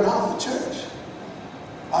at Maranatha Church.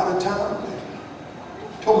 Out of town,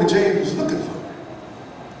 told me James was looking for me.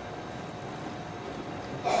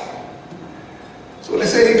 So they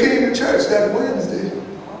said he came to church that Wednesday.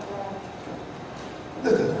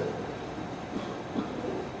 Look at him.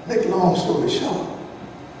 Make a long story short.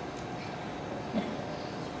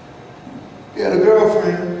 He had a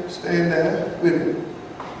girlfriend staying there with him.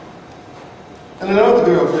 And another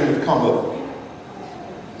girlfriend had come up.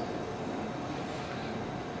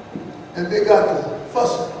 And they got to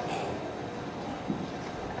fussing.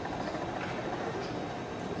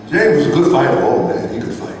 James was a good fighter, oh man, he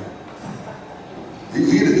could fight.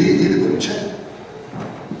 He'd have been checked.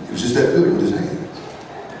 He was just that good with his hands.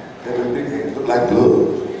 He had them big hands, looked like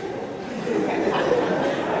gloves.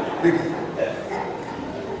 Big hands.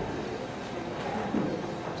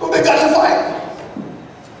 So they got to fight.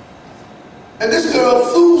 And this girl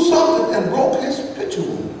threw something and broke his picture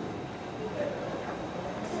with him.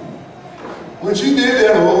 When she did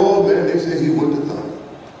that, oh man, they said he wouldn't have done it.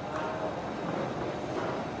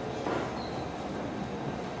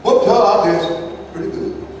 Whooped her, I guess, pretty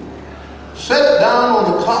good. Sat down on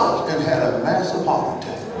the couch and had a massive heart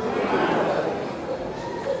attack.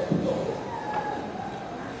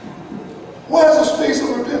 Where's the space of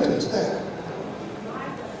repentance there?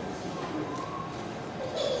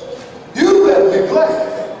 You better be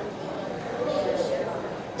glad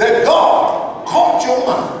that God caught your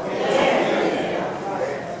mind.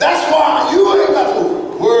 That's why you ain't got to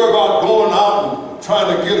worry about going out and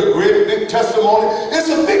trying to get a great big testimony. It's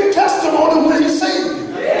a big testimony when he saved you.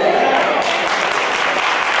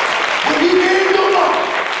 When he gave your life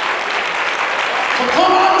to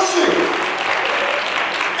come out of sin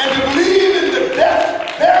and to believe in the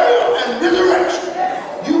death, burial, and resurrection,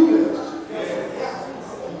 you blessed.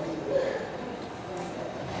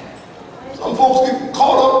 Some folks get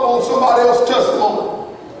caught up on somebody else's testimony.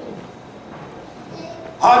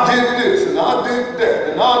 I did this, and I did that,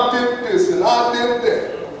 and I did this, and I did that.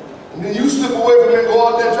 And then you slip away from him and go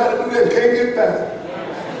out there and try to do that and can't get back.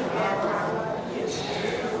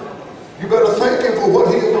 You better thank him for what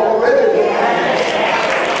he has already done.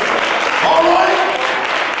 All right?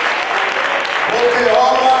 Okay,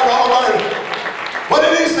 all right. What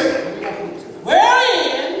did he say?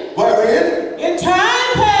 Wherein? In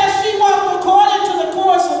time past she walked according to the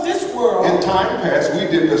course of this world. In time past we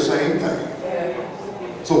did the same thing.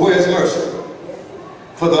 So where's mercy?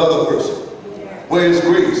 For the other person. Where's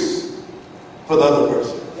grace? For the other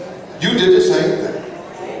person. You did the same thing.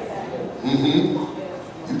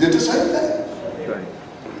 You did the same thing.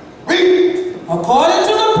 Read. According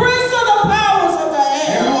to the prince of the powers of the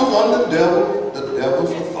air. You was under the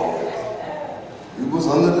devil's authority. You was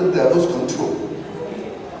under the devil's control.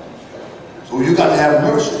 So you got to have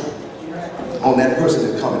mercy on that person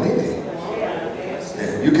that's coming in.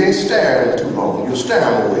 Yeah, you can't stare at them too long. You'll stare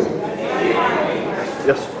them away.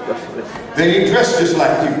 Yes. They ain't dressed just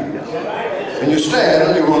like you. And you stare at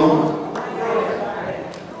them, you run them.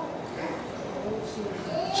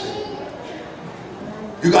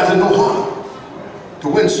 You got to know how. To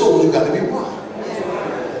win souls, you got to be wise.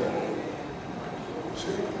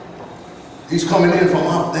 He's coming in from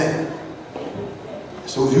out there.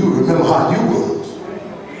 So you remember how you was.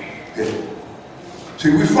 Yeah.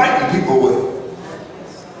 See, we frighten people away.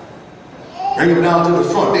 Bring them down to the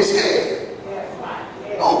front. They scared.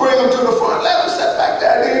 Don't bring them to the front. Let them sit back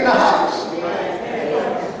there. They in the house.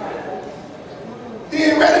 He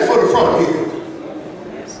ain't ready for the front here.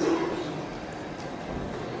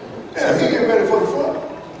 Yeah, he ain't ready for the front.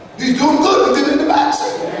 He's doing good to get in the back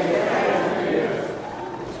seat.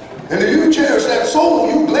 And if you cherish that soul,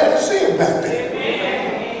 you glad to see him back there.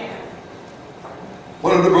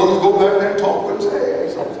 One of the brothers go back there and talk with him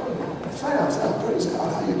and say, hey, fam, praise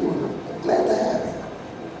God, how you doing? I'm glad to have you.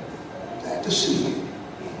 Glad to see you.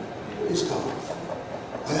 Praise God.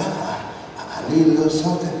 Well, I need a little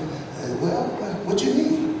something. Well, what you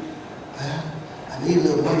need? Well, I need a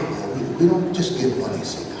little money. Well, we don't just give money,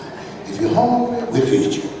 see. If you're hungry, we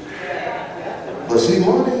feed you. But see,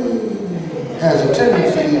 money has a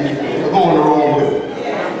tendency of going the wrong way.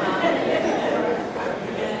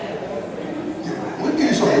 We'll give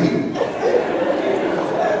you something to eat.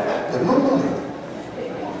 But no money.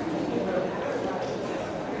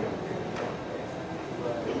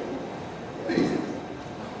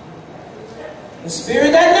 The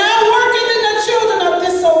spirit that now working in the children of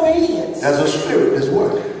disobedience. There's a spirit that's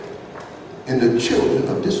working in the children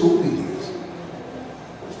of disobedience.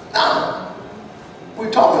 Now,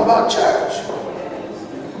 we're talking about church.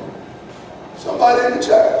 Somebody in the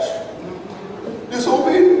church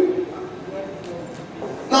disobedient.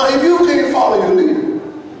 Now, if you can't follow your leader,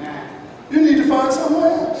 you need to find somewhere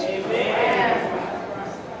else.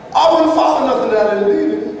 I wouldn't follow nothing that I didn't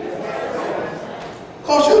lead in.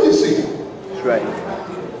 Because you're deceitful. That's right.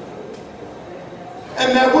 And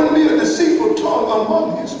there wouldn't be a deceitful tongue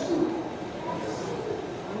among his people.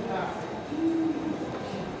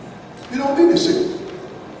 You don't be deceitful.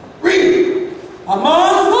 Read.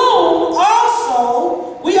 Among whom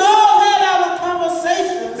also we all had our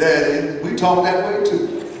conversations. Daddy, we talk that way too.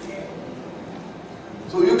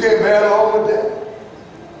 So you can't bear along with that.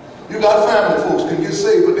 You got family folks can get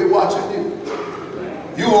saved, but they're watching you.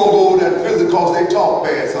 You won't go over that visit because they talk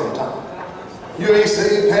bad sometimes. You ain't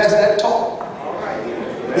saved past that talk.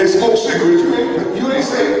 They smoke cigarettes. You ain't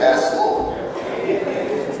saved past smoke.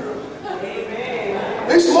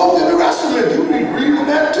 They smoked in the restaurant. You be reading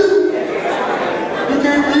that too. You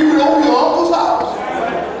can't read it over your uncle's house.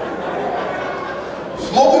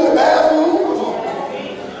 Smoke in the bathroom.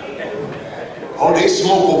 Oh, they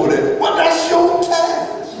smoke over there. Well, that's your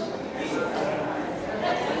task.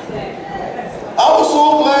 I was so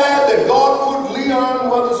glad that God put Leon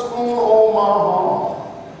Witherspoon on my heart.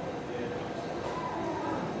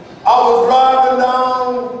 I was driving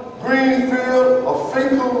down Greenfield or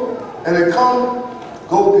Finkel, and they come,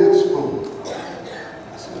 go get Spoon.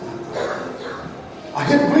 I said, I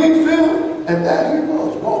hit Greenfield, and there he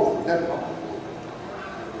was walking that way.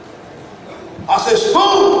 I said,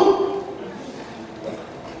 Spoon,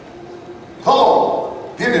 come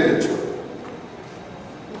on, get in the truck.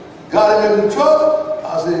 Got him in the truck. I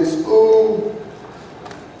said, Spoon,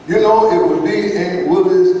 you know it would be Aunt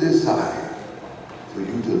Willie's desire for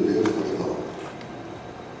you to live for the Lord.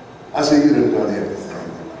 I said, you done done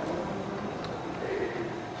everything.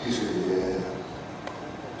 He said, yeah,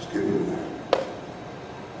 just give me a word.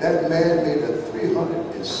 That man made a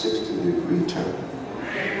 360-degree turn.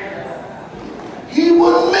 He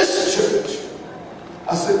would miss church.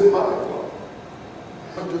 I said, my God,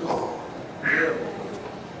 unto God.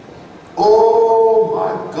 Oh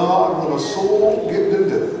my God, when a soul get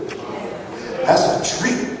delivered,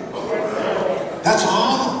 That's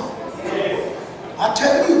honor. I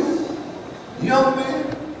tell you, young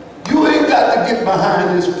man, you ain't got to get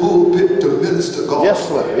behind this pulpit to minister God. Yes,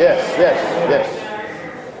 sir. Yes, yes,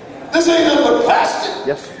 yes. This ain't nothing but plastic.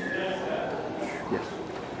 Yes, sir. Yes.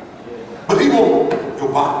 But he wants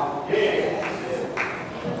your body.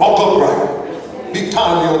 Walk upright. Be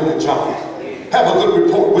timely on your job. Have a good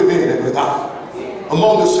report within and without.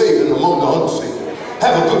 Among the saved and among the unsaved.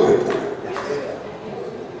 Have a good report.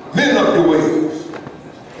 Mend up your ways.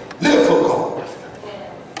 Live for God.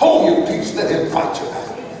 Hold your peace. Let him fight your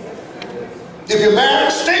battle. If you're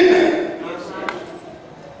married, stay married.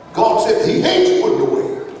 God said he hates putting away.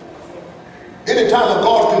 Anytime a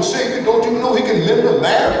God can save you, don't you know he can mend a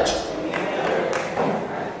marriage?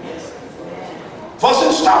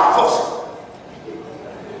 Fussing, stop fussing.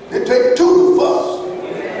 It takes two to fuss.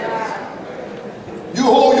 You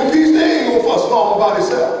hold your peace, they ain't gonna fuss long about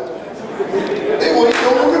itself. They won't even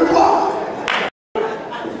know reply.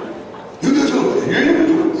 You just look,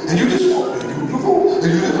 and you just walk, and you just walk, and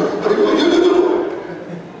you just walk, and you just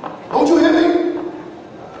walk. Don't you hear me?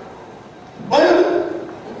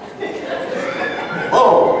 Oh,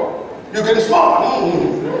 you're getting smart.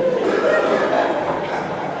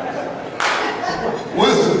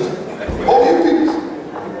 Wisdom. Hold your peace.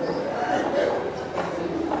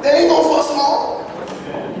 They ain't gonna fuss long.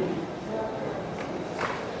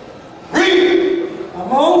 Read.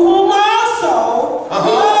 Among whom also we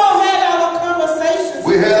all had our conversations.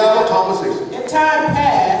 We had our conversations in time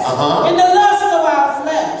past. In the lust of our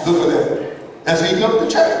flesh. Look at that. That's eating up the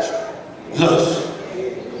church. Lust.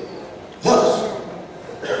 Lust.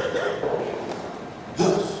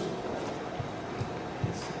 Lust.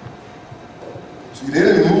 See, the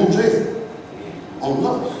enemy moves in on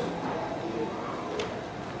lust.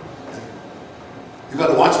 You got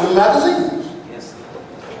to watch the magazines. Yes.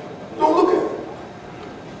 Don't look at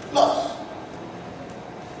it. Lust.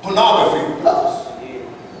 Pornography. Lust.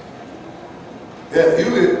 Yeah, you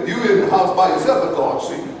in the house by yourself, but God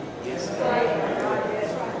see you. Yes.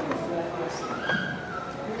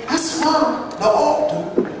 That's why the altar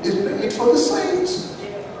is made for the saints.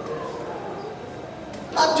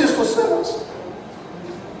 Not just for sinners.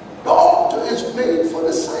 The altar is made for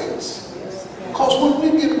the saints. Because when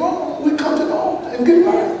we get wrong, we come to the altar and get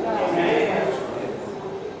right.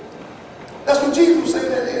 That's what Jesus was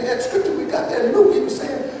saying in that scripture we got there in Luke. He was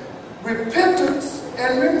saying repentance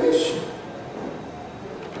and remission.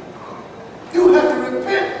 You have to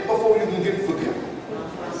repent before you can get forgiven.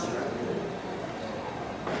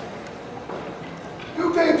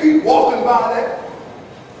 You can't keep walking by that.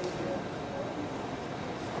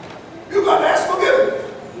 You got to ask forgiveness.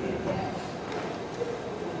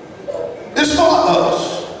 It's for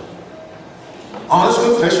us. Honest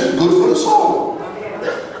confession, good for the soul.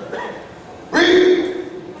 Read.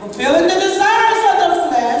 Fulfilling the desires of the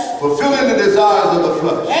flesh. Fulfilling the desires of the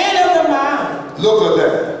flesh. And of the mind. Look at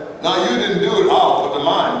that. Now you didn't do it all, but the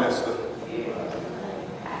mind messed up.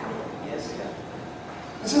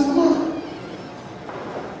 It's in the mind.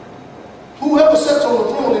 Whoever sits on the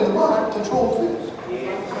throne in the mind controls this.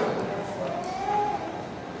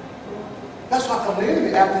 That's why come the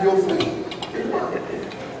enemy after your faith.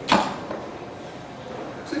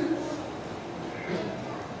 See?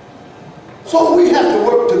 So we have to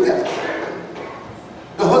work together.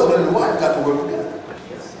 The husband and the wife got to work together.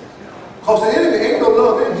 Because the enemy ain't no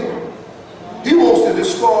love in him. He wants to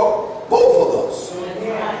destroy both of us.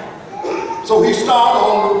 So he starts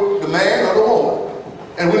on the man or the woman.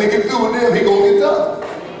 And when he gets through with them, he gonna get done.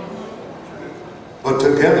 But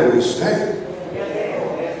together we stand.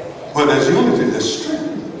 But there's unity, there's strength.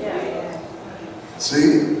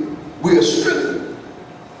 See, we are strengthened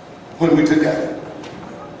when we're together.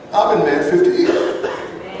 I've been married 50 years.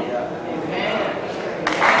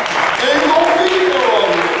 Ain't gonna be no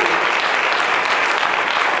other.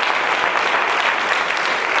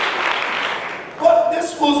 But this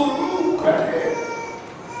was the rule right here.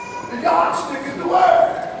 The yardstick is the word.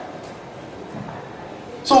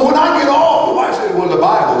 So when I get off, the wife said, well, the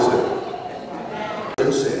Bible said.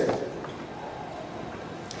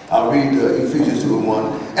 I'll read Ephesians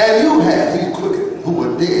 2:1. And you have he quickened who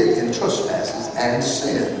were dead in trespasses and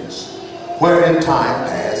sins, where in time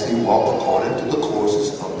past he walked according to the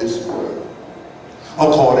courses of this world,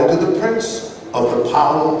 according to the prince of the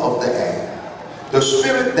power of the air, the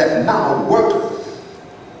spirit that now worketh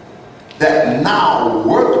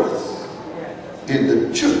in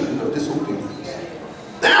the children of disobedience.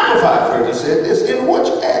 The Amplified Version said this, in which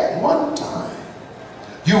at one time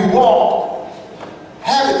you walked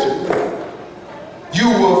habitually, you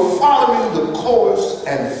were following the course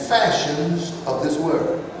and fashions of this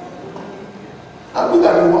world. Now we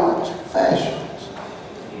got to watch fashions.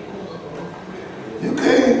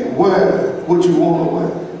 wear what you want to wear.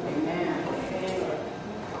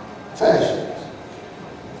 Fashions.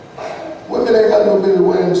 Women ain't got no business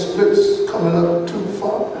wearing splits coming up too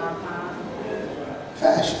far.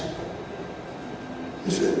 Fashion.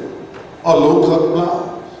 You see, a low-cut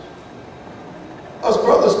blouse. Us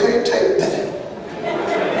brothers can't take that.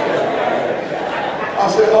 I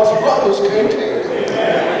said, us brothers can't take that.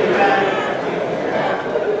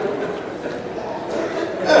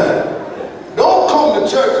 Yeah. Don't come to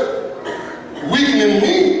church weakening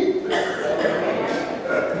me.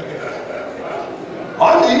 I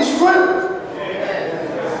need strength.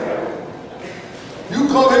 You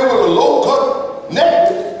come here with a low-cut neck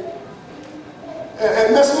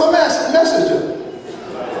and mess my messenger.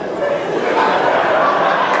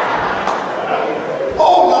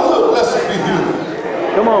 Oh, now look, let's be human.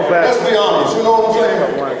 Come on, Pastor. Let's be honest, you know what I'm saying?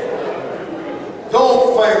 Don't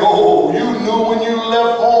think, oh, you knew when you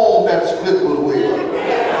left home that split was way up.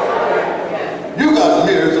 You got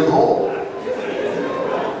mirrors at home.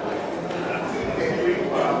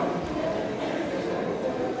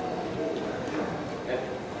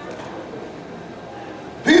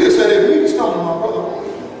 Peter said, if you stumble, my brother,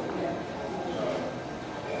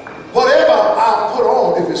 whatever I put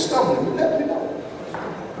on, if it's stumbling, you let me know.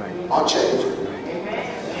 I'll change it.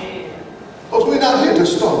 Because we're not here to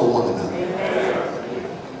stumble one another.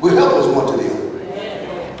 We help us one to the other.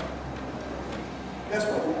 That's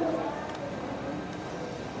what we do.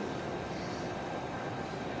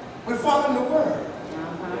 We're following the word.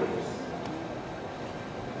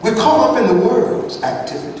 We're caught up in the world's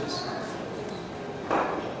activities.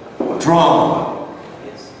 Drama.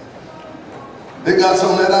 They got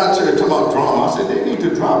some of that out there talking about drama. I said they need to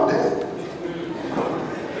drop that.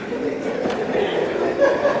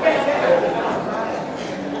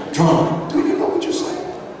 Drama. Do you know what you're saying?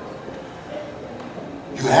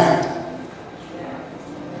 You act.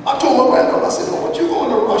 I told my granddaughter, I said, oh, what you going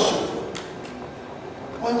to Russia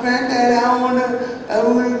for? Well, granddaddy, I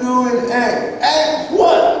wanna go and act. Act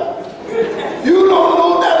what? You don't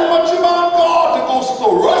know that much about God to go to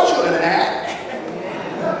Russia and act.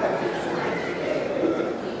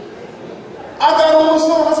 I got on the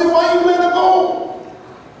song. I said, why you let her go?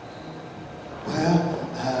 Well,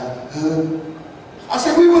 I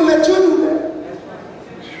said, we wouldn't let you do that.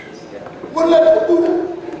 Wouldn't let you do that.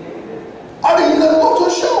 I didn't let her go to a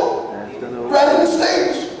show. Right in the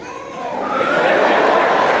States.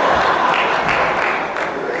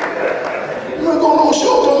 You ain't going to no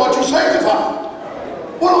show talking about you sanctified.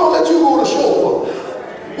 What am I going to let you go to the show for?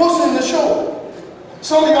 What's in the show?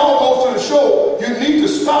 Some of y'all go to the show, you need to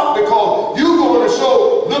stop because you go to the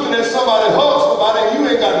show looking at somebody hug somebody and you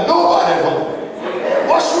ain't got nobody at home.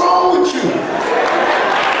 What's wrong with you?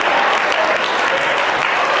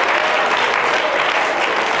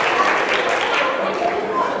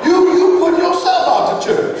 You put yourself out to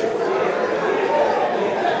church.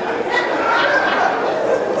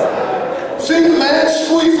 See the man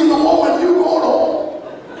squeezing the woman, you going home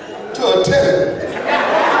to a tenant.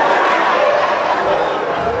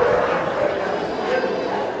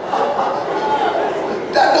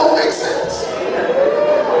 That don't make sense.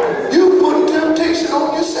 You put temptation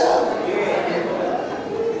on yourself.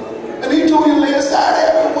 And he told you to lay aside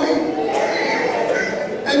every weight.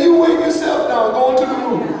 And you weigh yourself down going to the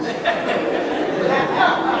movies.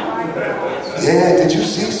 Yeah, did you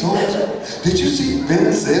see so-and-so? Did you see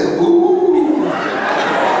Ben said, ooh.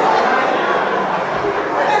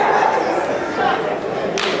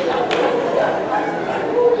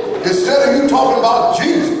 Instead of you talking about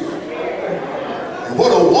Jesus, and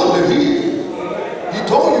what a wonder he is, he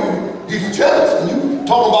told you he's jealous, and you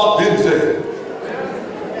talking about Ben said.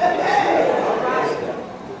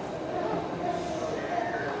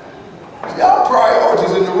 Y'all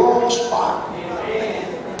priorities in the wrong spot.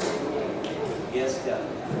 Yes, God.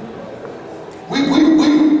 We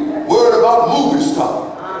worried about movie stuff.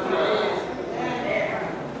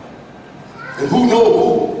 And who knows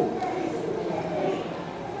who?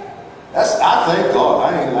 That's, I thank God I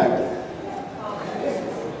ain't like that.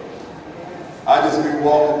 I just be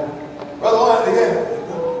walking. Brother Wyatt, yeah.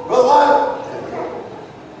 Brother Wyatt.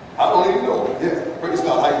 I don't even know. Yeah, praise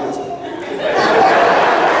God, how you doing?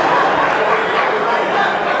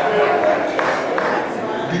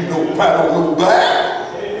 Need no pat on no back.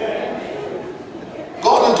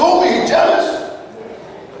 God done told me he's jealous.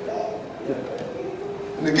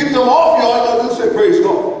 And to get them off you, all you gotta do is say, praise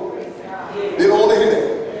God. They don't want to hear that.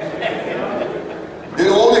 They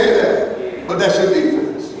don't want to hear that. But that's your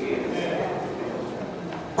defense.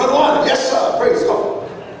 Brother Wyatt, yes sir, praise God.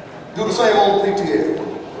 Do the same on PTL.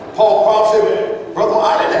 Paul Croft said, Brother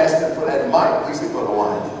Wyatt, I didn't ask him for that mic. He said, Brother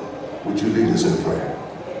Wyatt, would you lead us in prayer?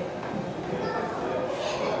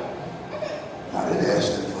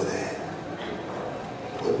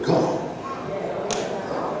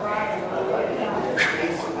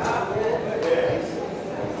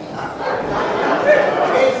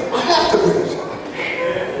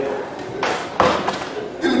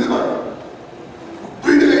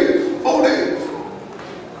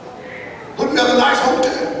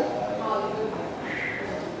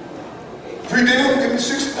 3 days, give me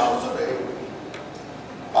 $60 a day.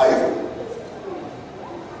 I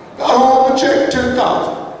got home and checked $10,000.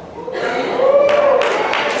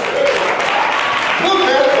 Look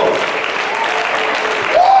there it goes.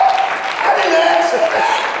 I didn't ask for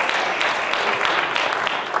that.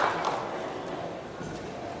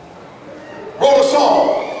 Wrote a song.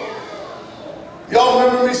 Y'all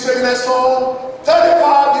remember me singing that song?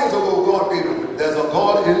 35 years ago, God gave it. There's a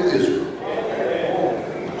God in Israel.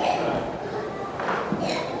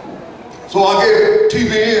 So I gave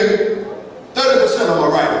TBN 30% of my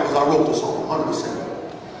writing because I wrote the song, 100%.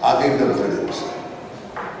 I gave them 30%.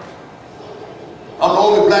 I'm the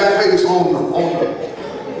only black face on the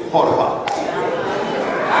 45.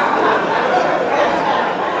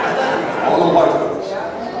 All the white folks.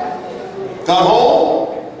 Got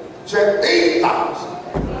home, checked 8,000.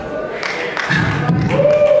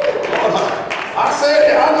 I said,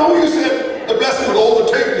 yeah, I know you said the blessing would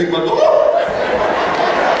overtake me, but Lord, I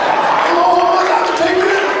know how much I can take it.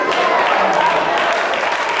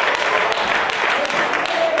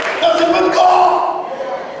 Nothing but God.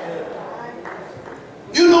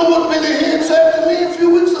 You know what Billy Hinn said to me a few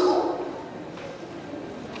weeks ago?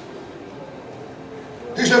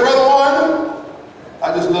 He said, Brother Wyman, I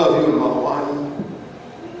just love you and Mother Wyman.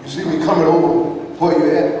 You see me coming over where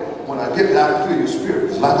you're at. When I get down through your spirit,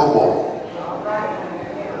 it's like a wall.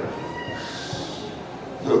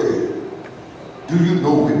 Look here. Do you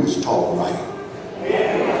know we was taught right?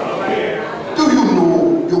 Do you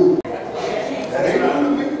know your... That ain't none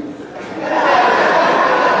of me.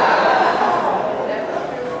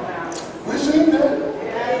 We seen that.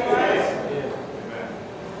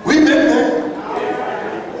 We've been there.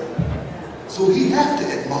 So he have to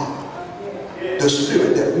admire the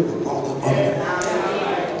spirit that we were brought up under.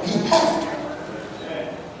 He have to.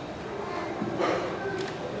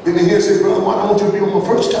 Then he here said, brother, why don't you be on my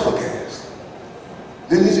first telecast?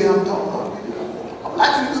 Then he said, I'm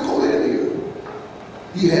likely to go there here.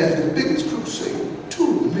 He has the biggest crusade,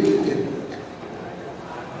 2 million.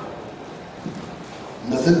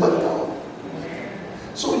 Nothing but God.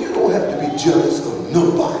 So you don't have to be jealous of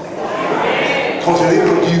nobody. Because it ain't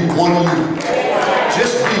going to be one you.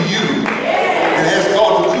 Just be you. And ask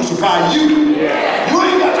God to crucify you. You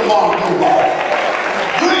ain't got to mark nobody.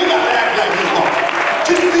 You ain't got to act like nobody.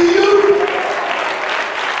 Just be you.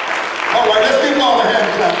 All right, let's give God a hand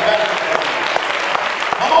clap.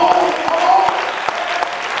 Come on, come on.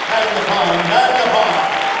 Magnify, magnify.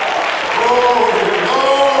 Glory,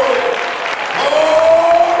 glory,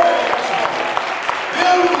 glory.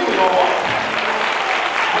 Fill me, Lord.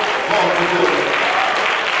 Lord, we do it.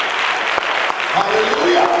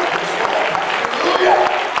 Hallelujah. Hallelujah.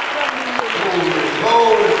 Glory,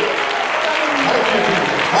 glory.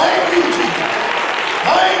 Thank you, Jesus.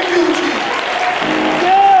 Thank you, Jesus. Thank you, Jesus.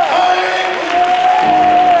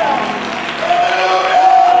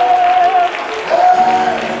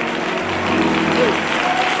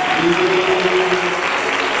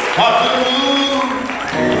 Got to move.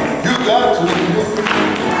 You got to move.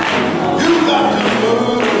 You got to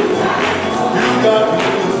move.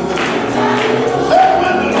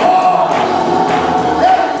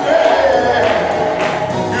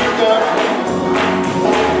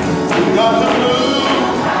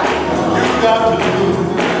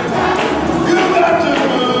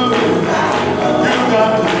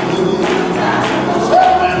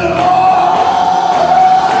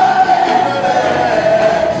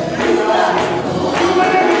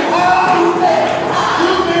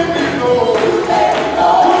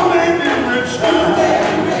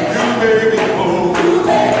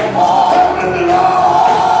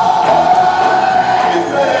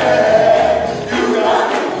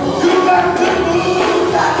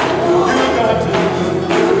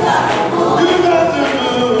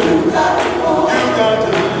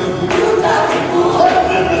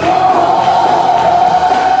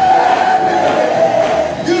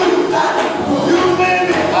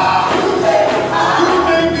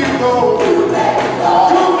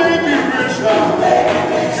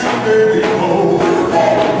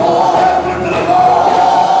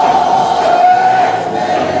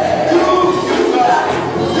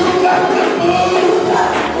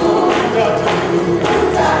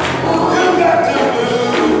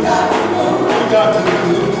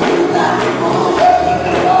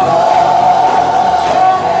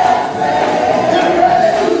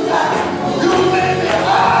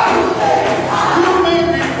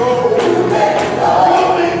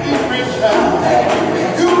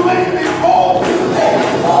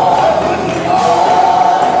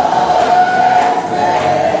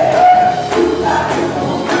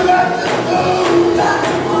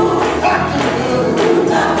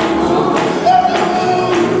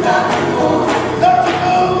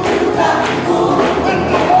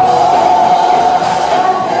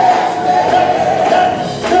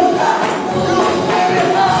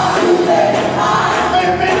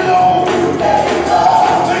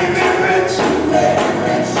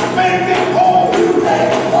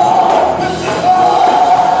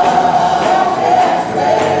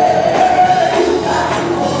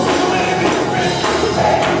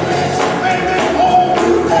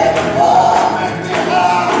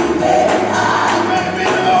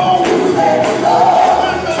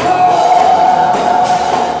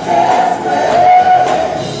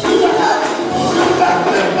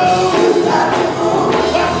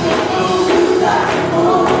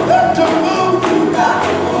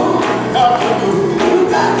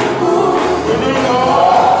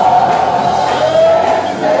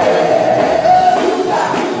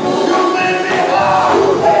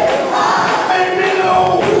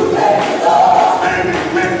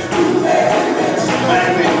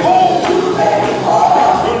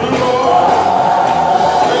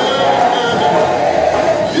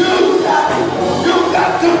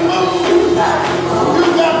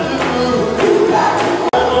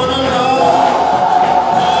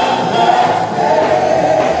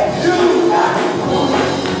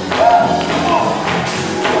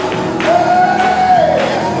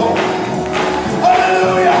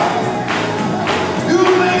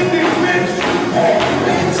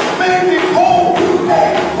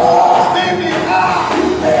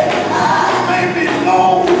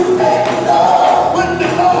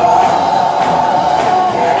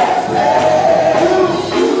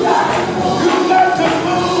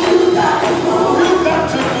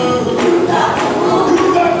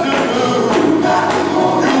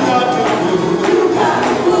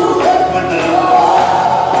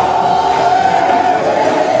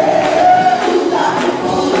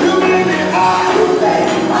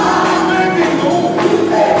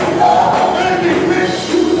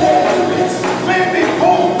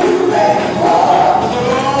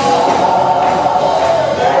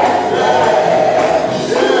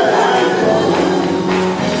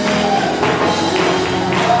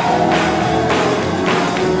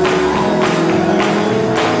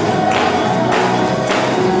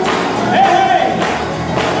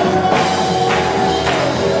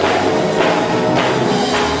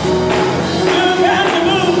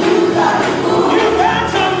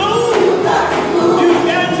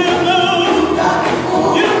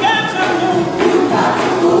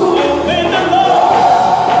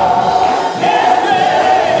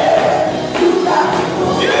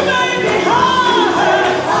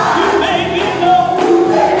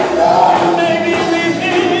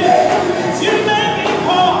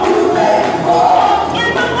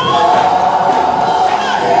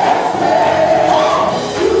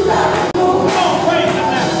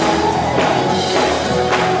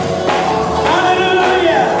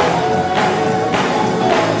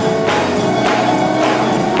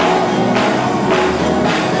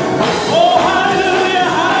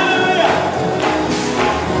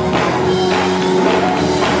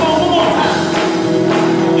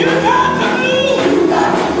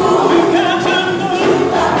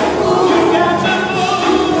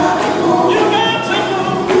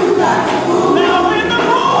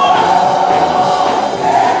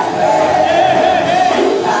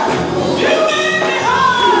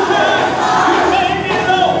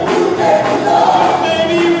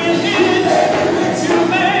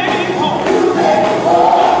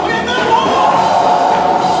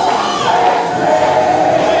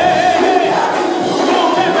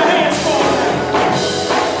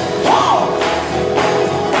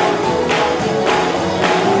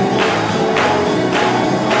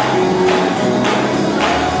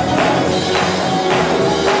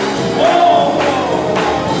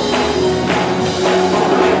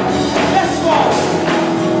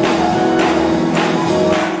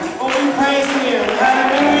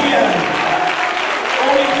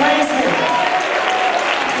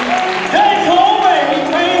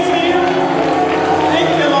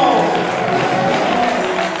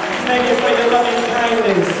 for your loving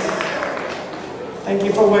kindness. Thank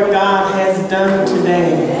you for what God has done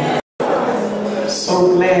today.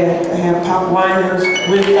 So glad to have Pop Winans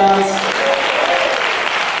with us.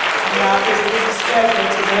 God is busy schedule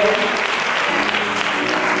today.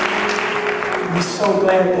 I'm so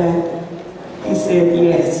glad that he said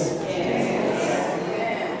yes.